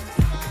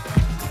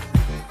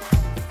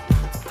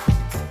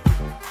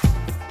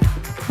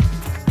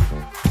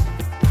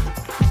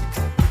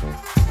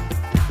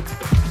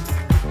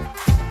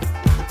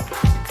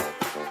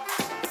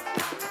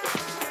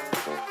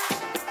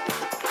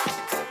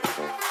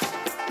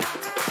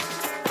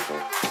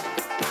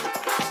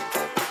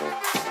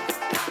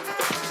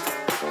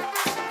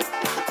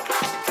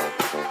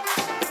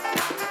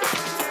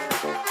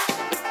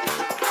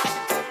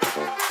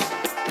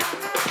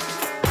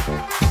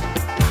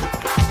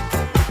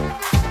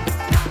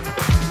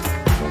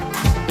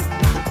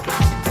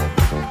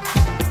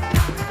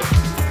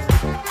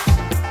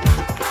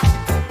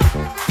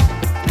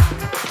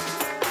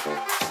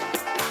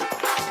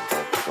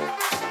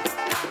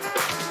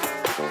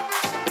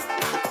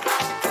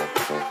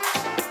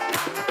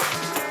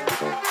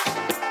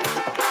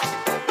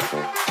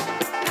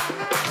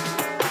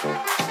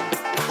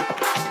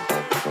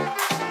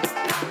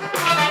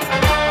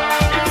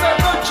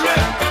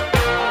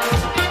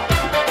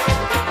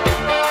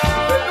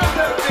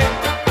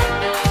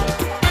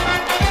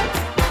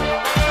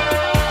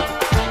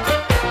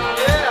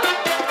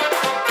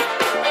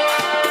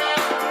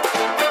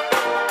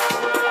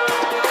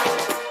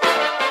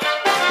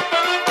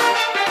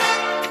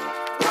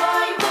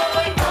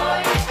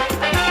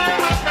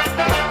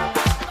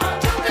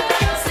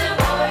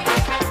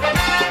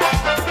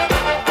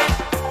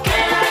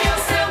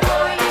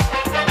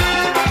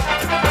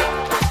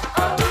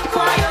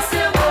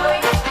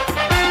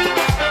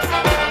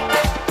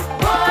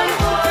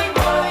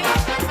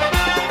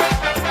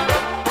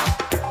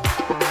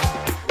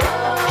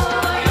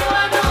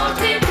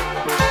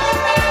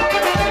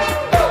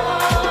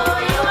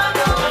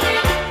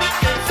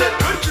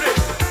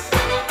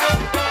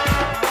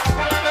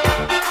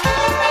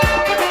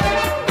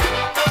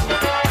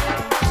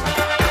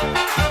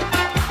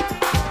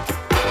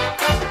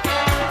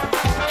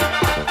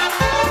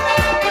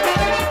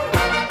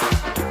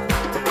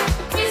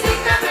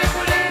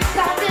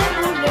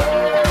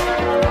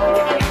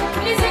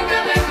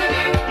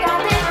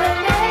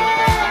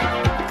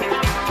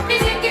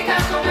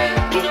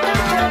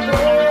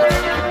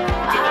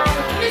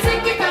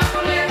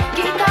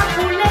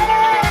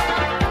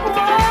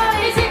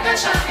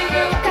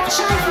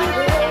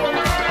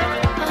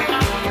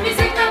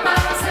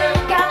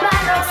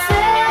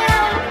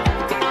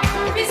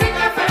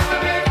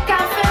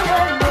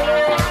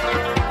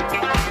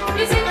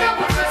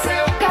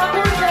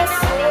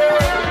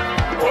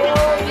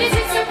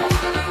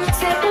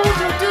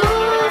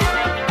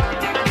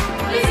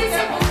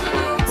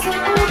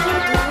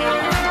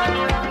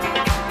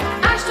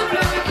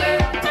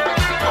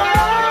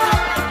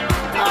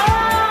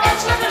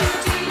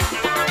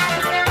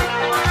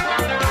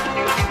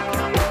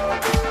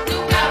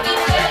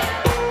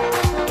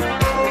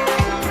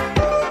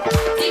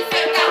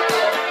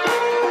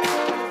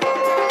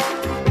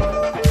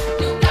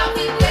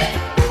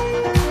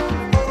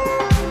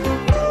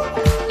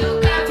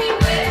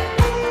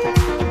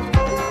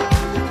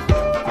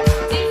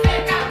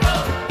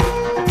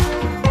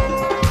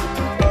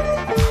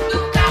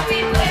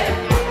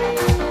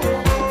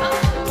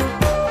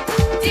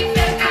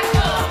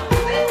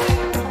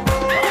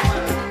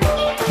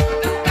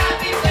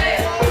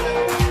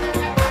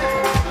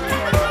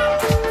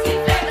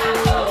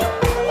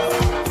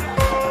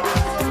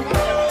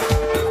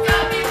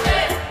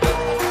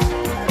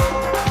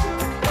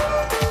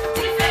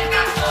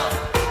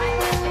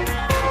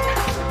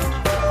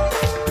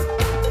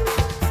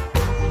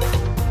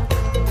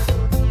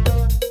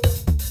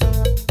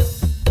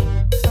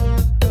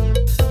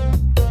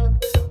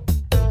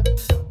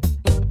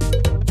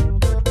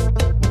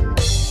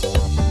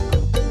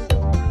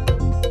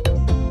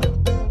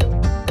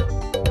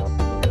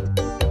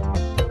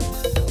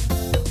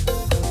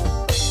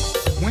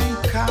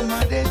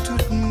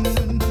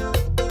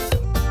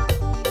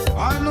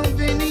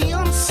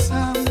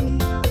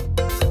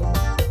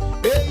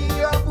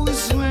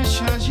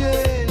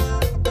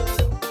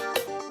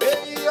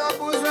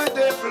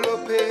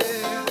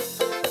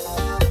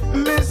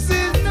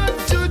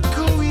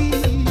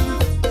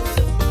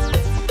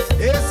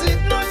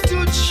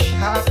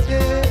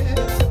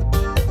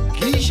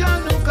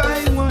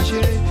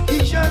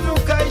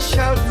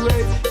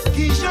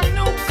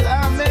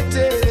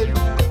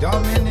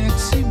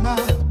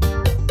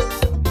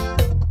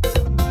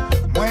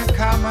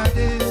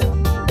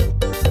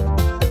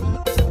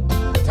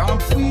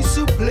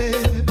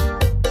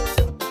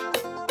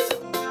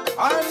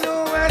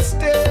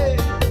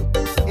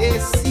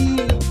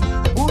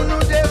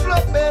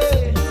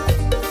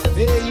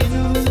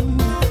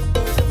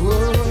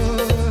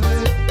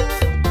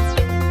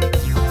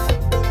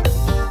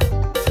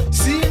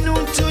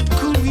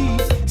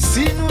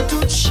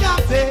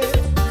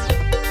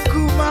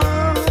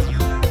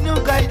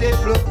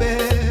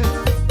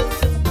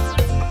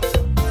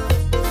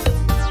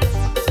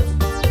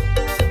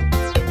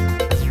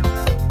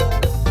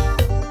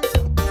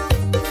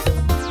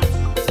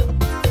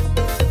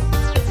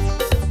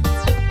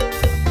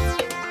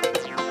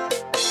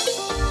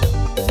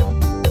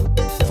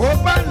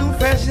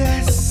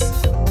sagesse,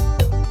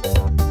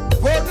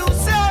 faut nous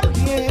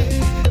servir,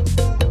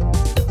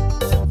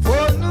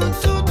 faut nous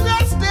tous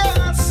rester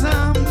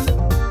ensemble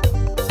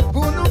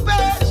pour nous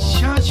faire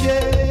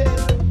changer,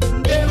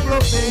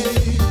 développer,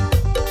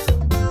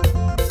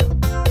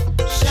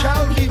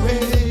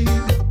 chalviver,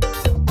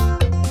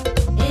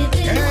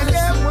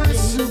 aidez-moi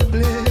s'il vous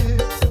plaît,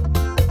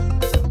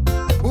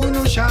 pour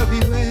nous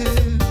chalviver.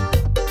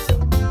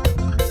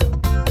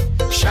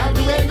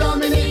 Chalviver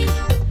Dominique,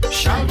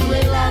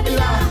 chalviver la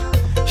villa,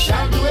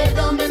 chalviver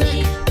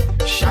Dominique,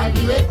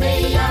 chalviver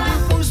pays.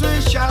 Besoin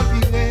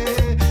chalviver,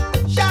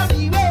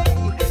 chalviver,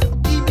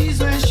 il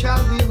besoin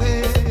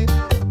chalviver.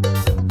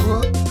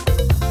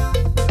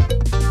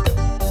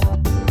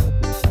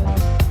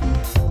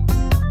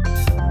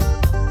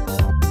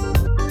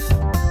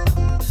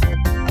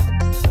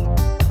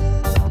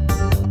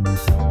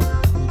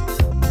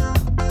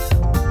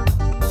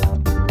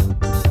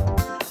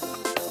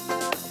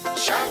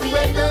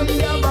 Chalviver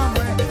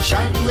Dominique,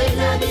 chalviver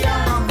la villa,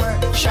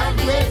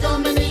 chalviver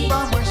Dominique,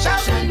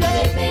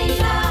 chalviver pays.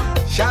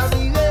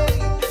 Chalviver,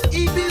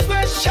 il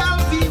besoin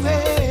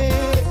chalviver,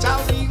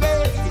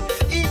 chalviver,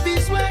 il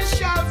besoin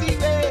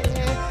chalviver,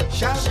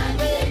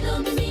 chalviver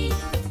Dominique,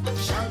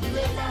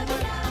 chalviver la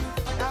villa,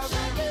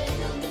 chalviver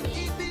Dominique,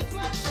 il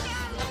besoin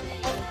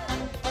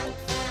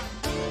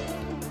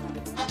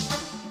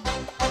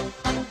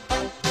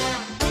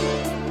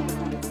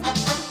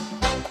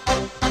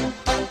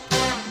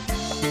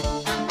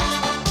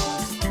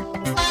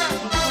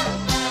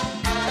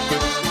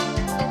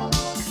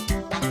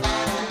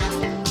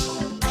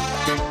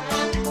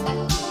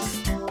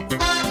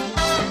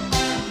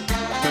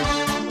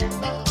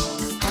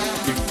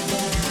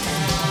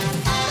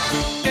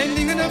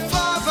ending in a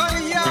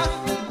favalia,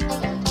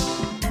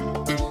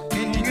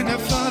 ending in a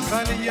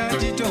favalia,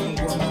 di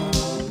dongo.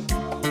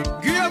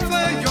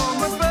 Guapa yo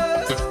mapa,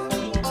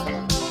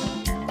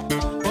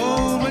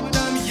 oh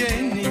madame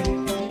Yenny,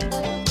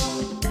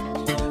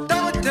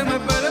 tamatama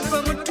para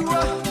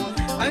pamatua,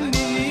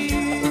 anini,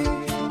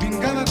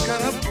 bingama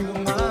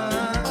karapuma,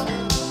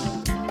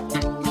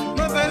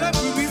 mabala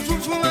bubi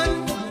fufuman,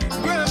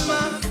 grandma,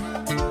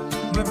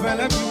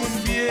 mabala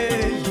bubie.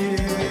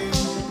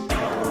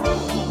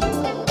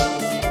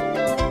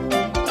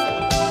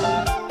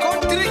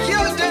 Country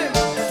girl them,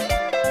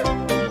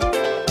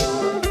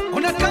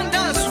 una can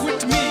dance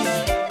with me.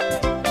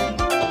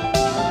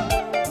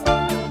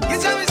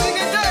 Get everything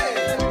in there.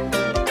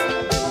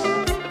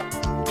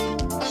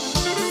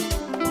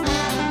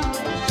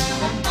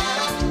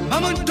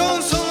 Mama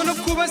don't son of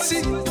Kubasi,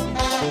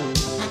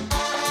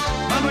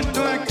 Mama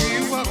don't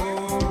kiwa,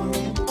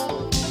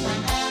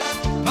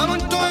 Mama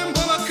don't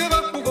boba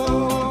kabapugo,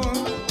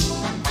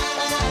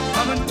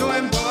 Mama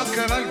don't boba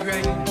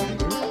kabagay.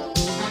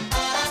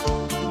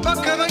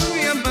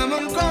 Bakabanya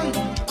mamam kong,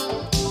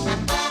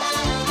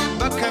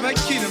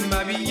 bakabakina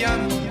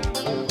mabiyam,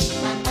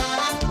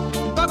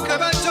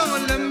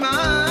 bakabaton lema,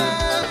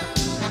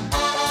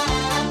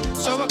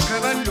 so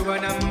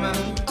bakabaluanama.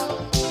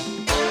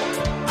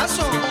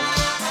 Aso,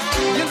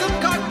 yengam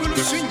kat bulu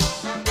swing,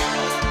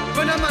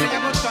 banama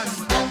yamotan.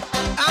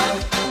 Ah,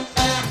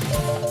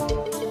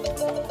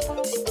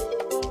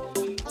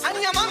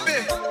 anyamambe,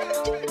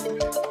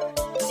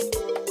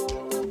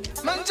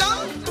 manjang.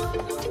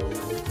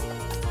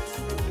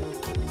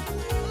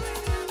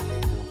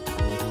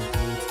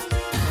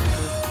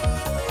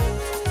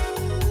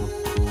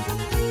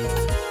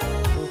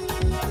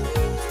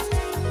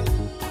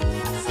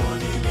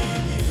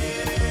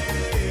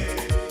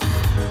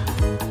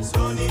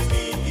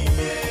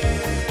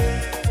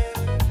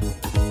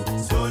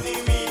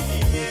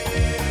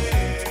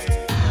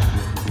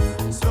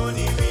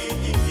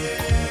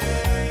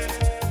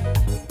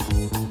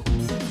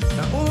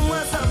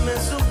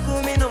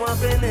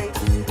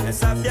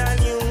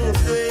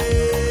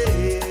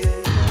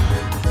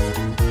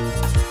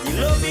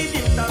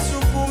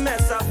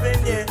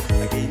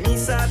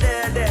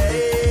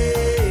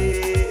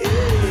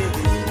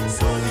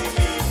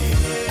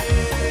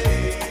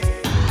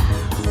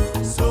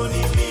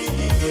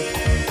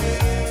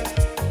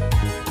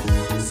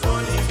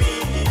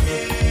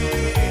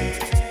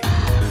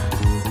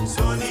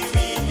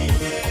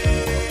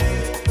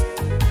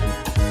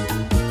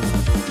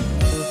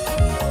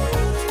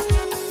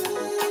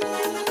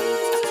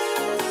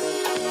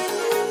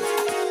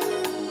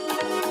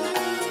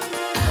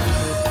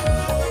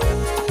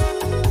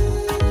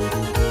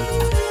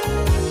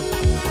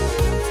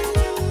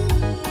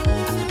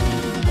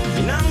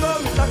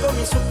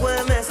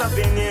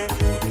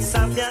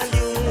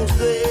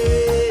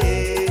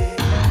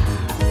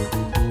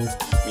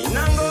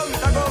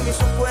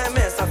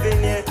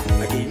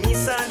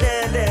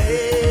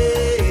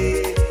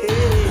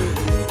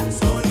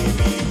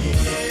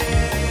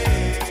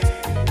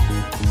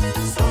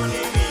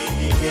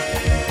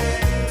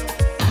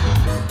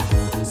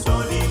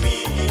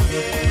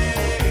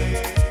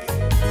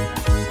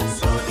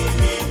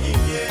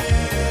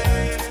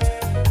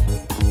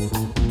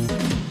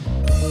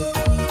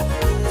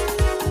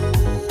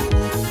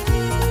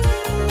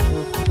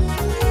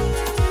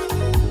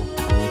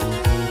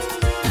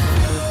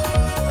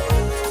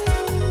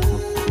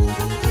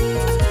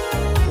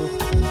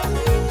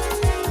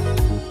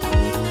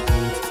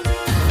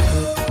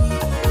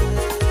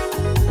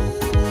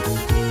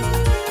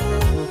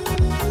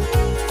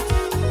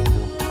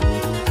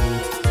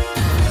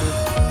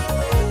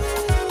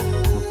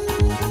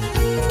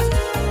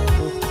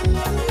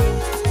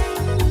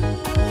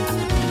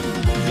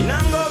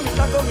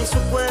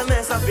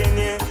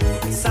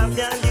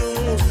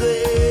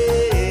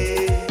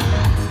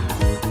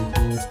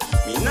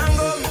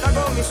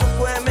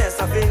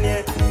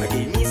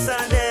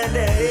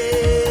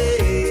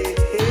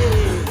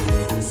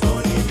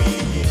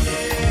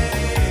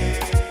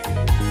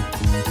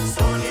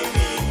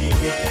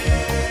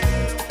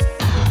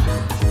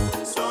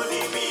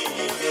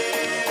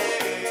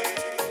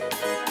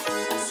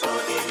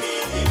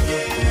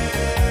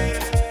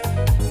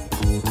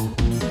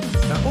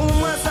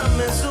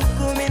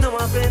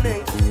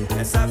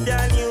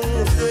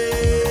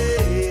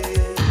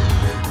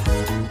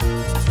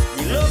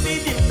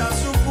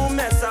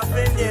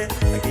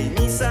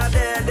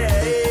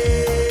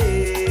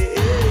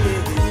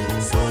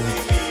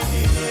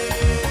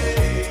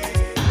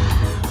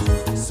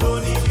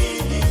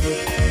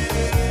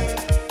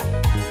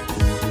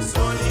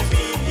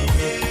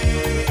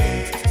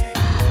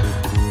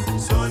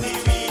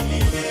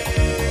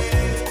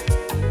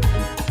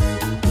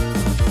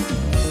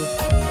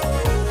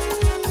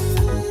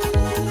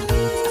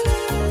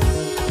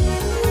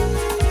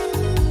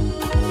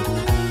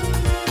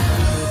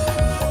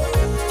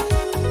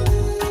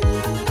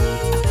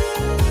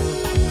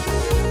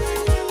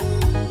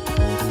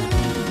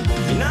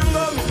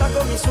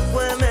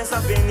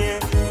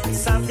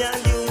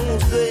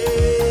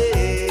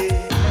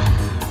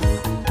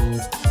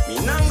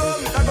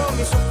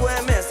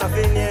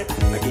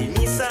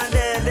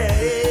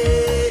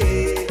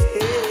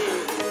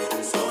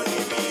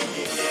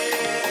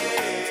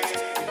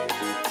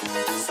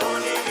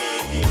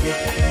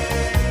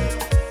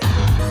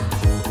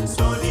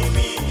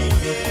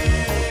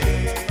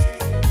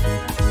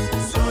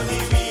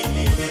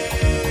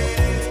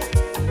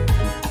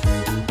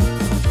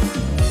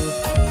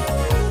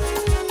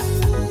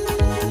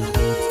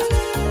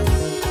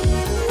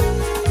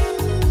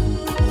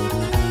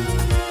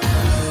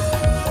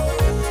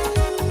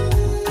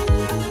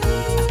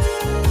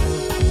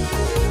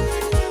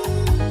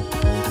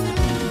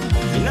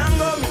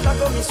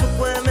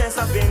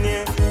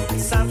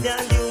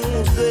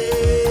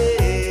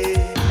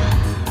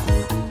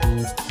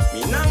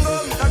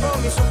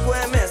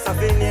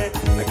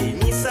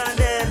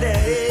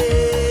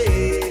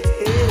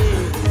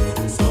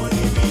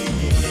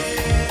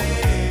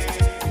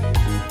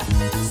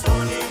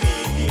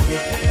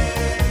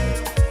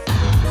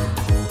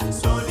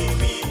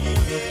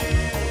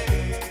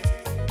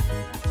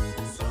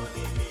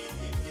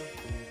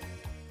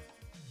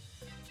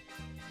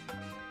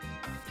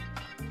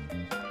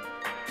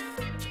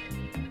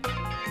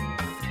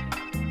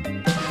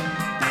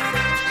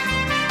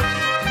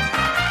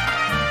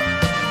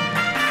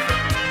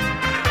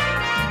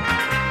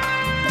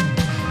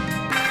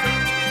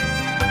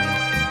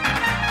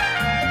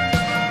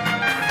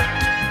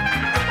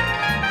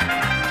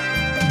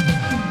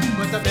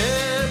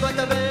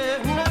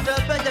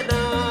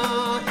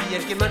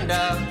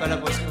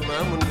 kuma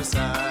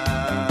mundusa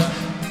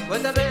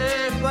Bota be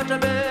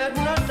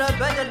nota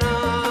bajana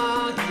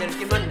Yer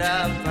ki manda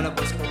fala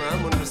bos kuma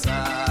mundusa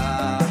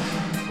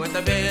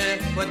Bota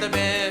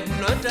be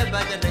nota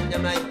bajana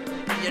nyamai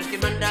Yer ki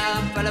manda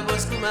fala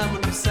bos kuma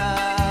mundusa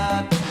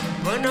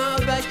Bono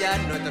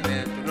bajana nota be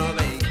no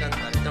be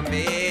kanta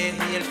tambe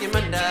Yer ki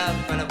manda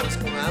fala bos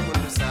kuma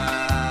mundusa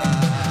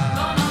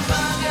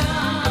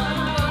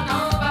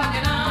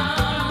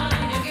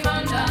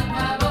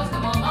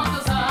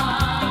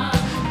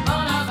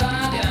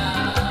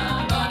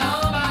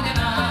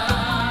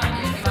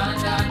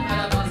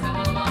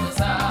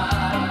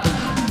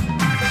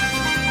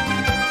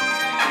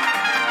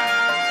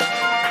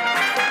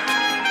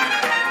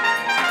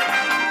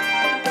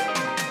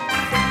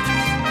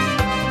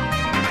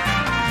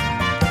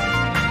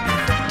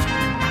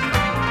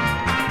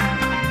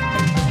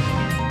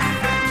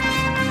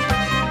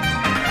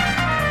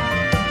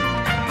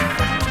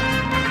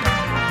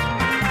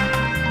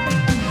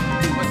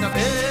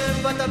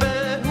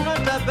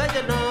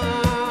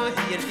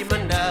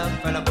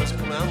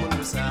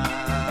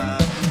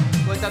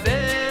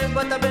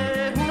Bota be,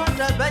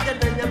 nota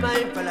bajana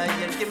nyamai pala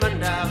yer ki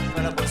manda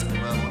pala bos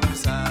kuma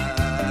mundusa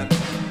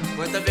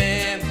Bota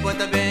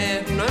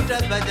be, nota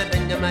bajana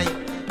nyamai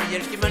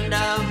yer ki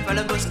manda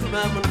pala bos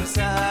kuma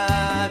mundusa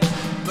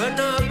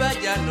Bono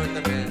baja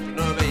nota be,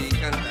 no be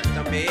kanta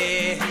tambe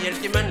yer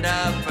ki manda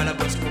pala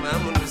bos kuma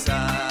mundusa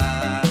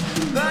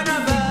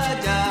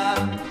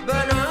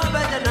Bono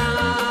bajana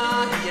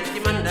yer ki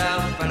manda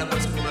pala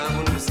bos kuma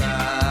mundusa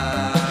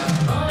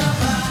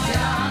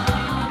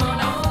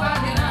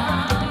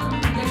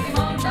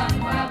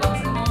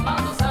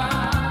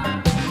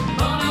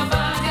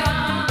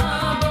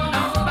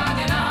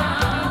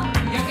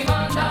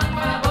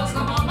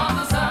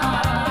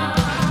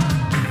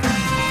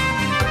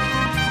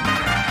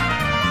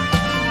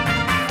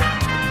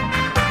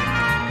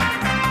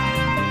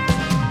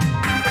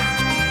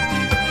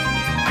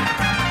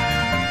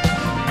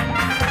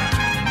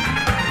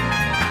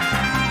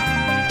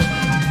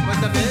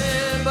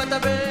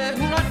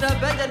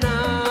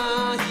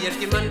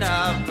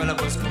Pala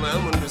bos kuma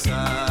mundusa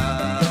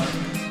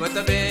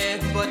Bota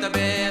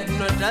be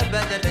nota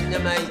bajana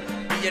nyamai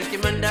Yer ki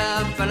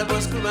manda pala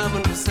bos kuma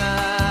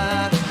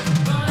mundusa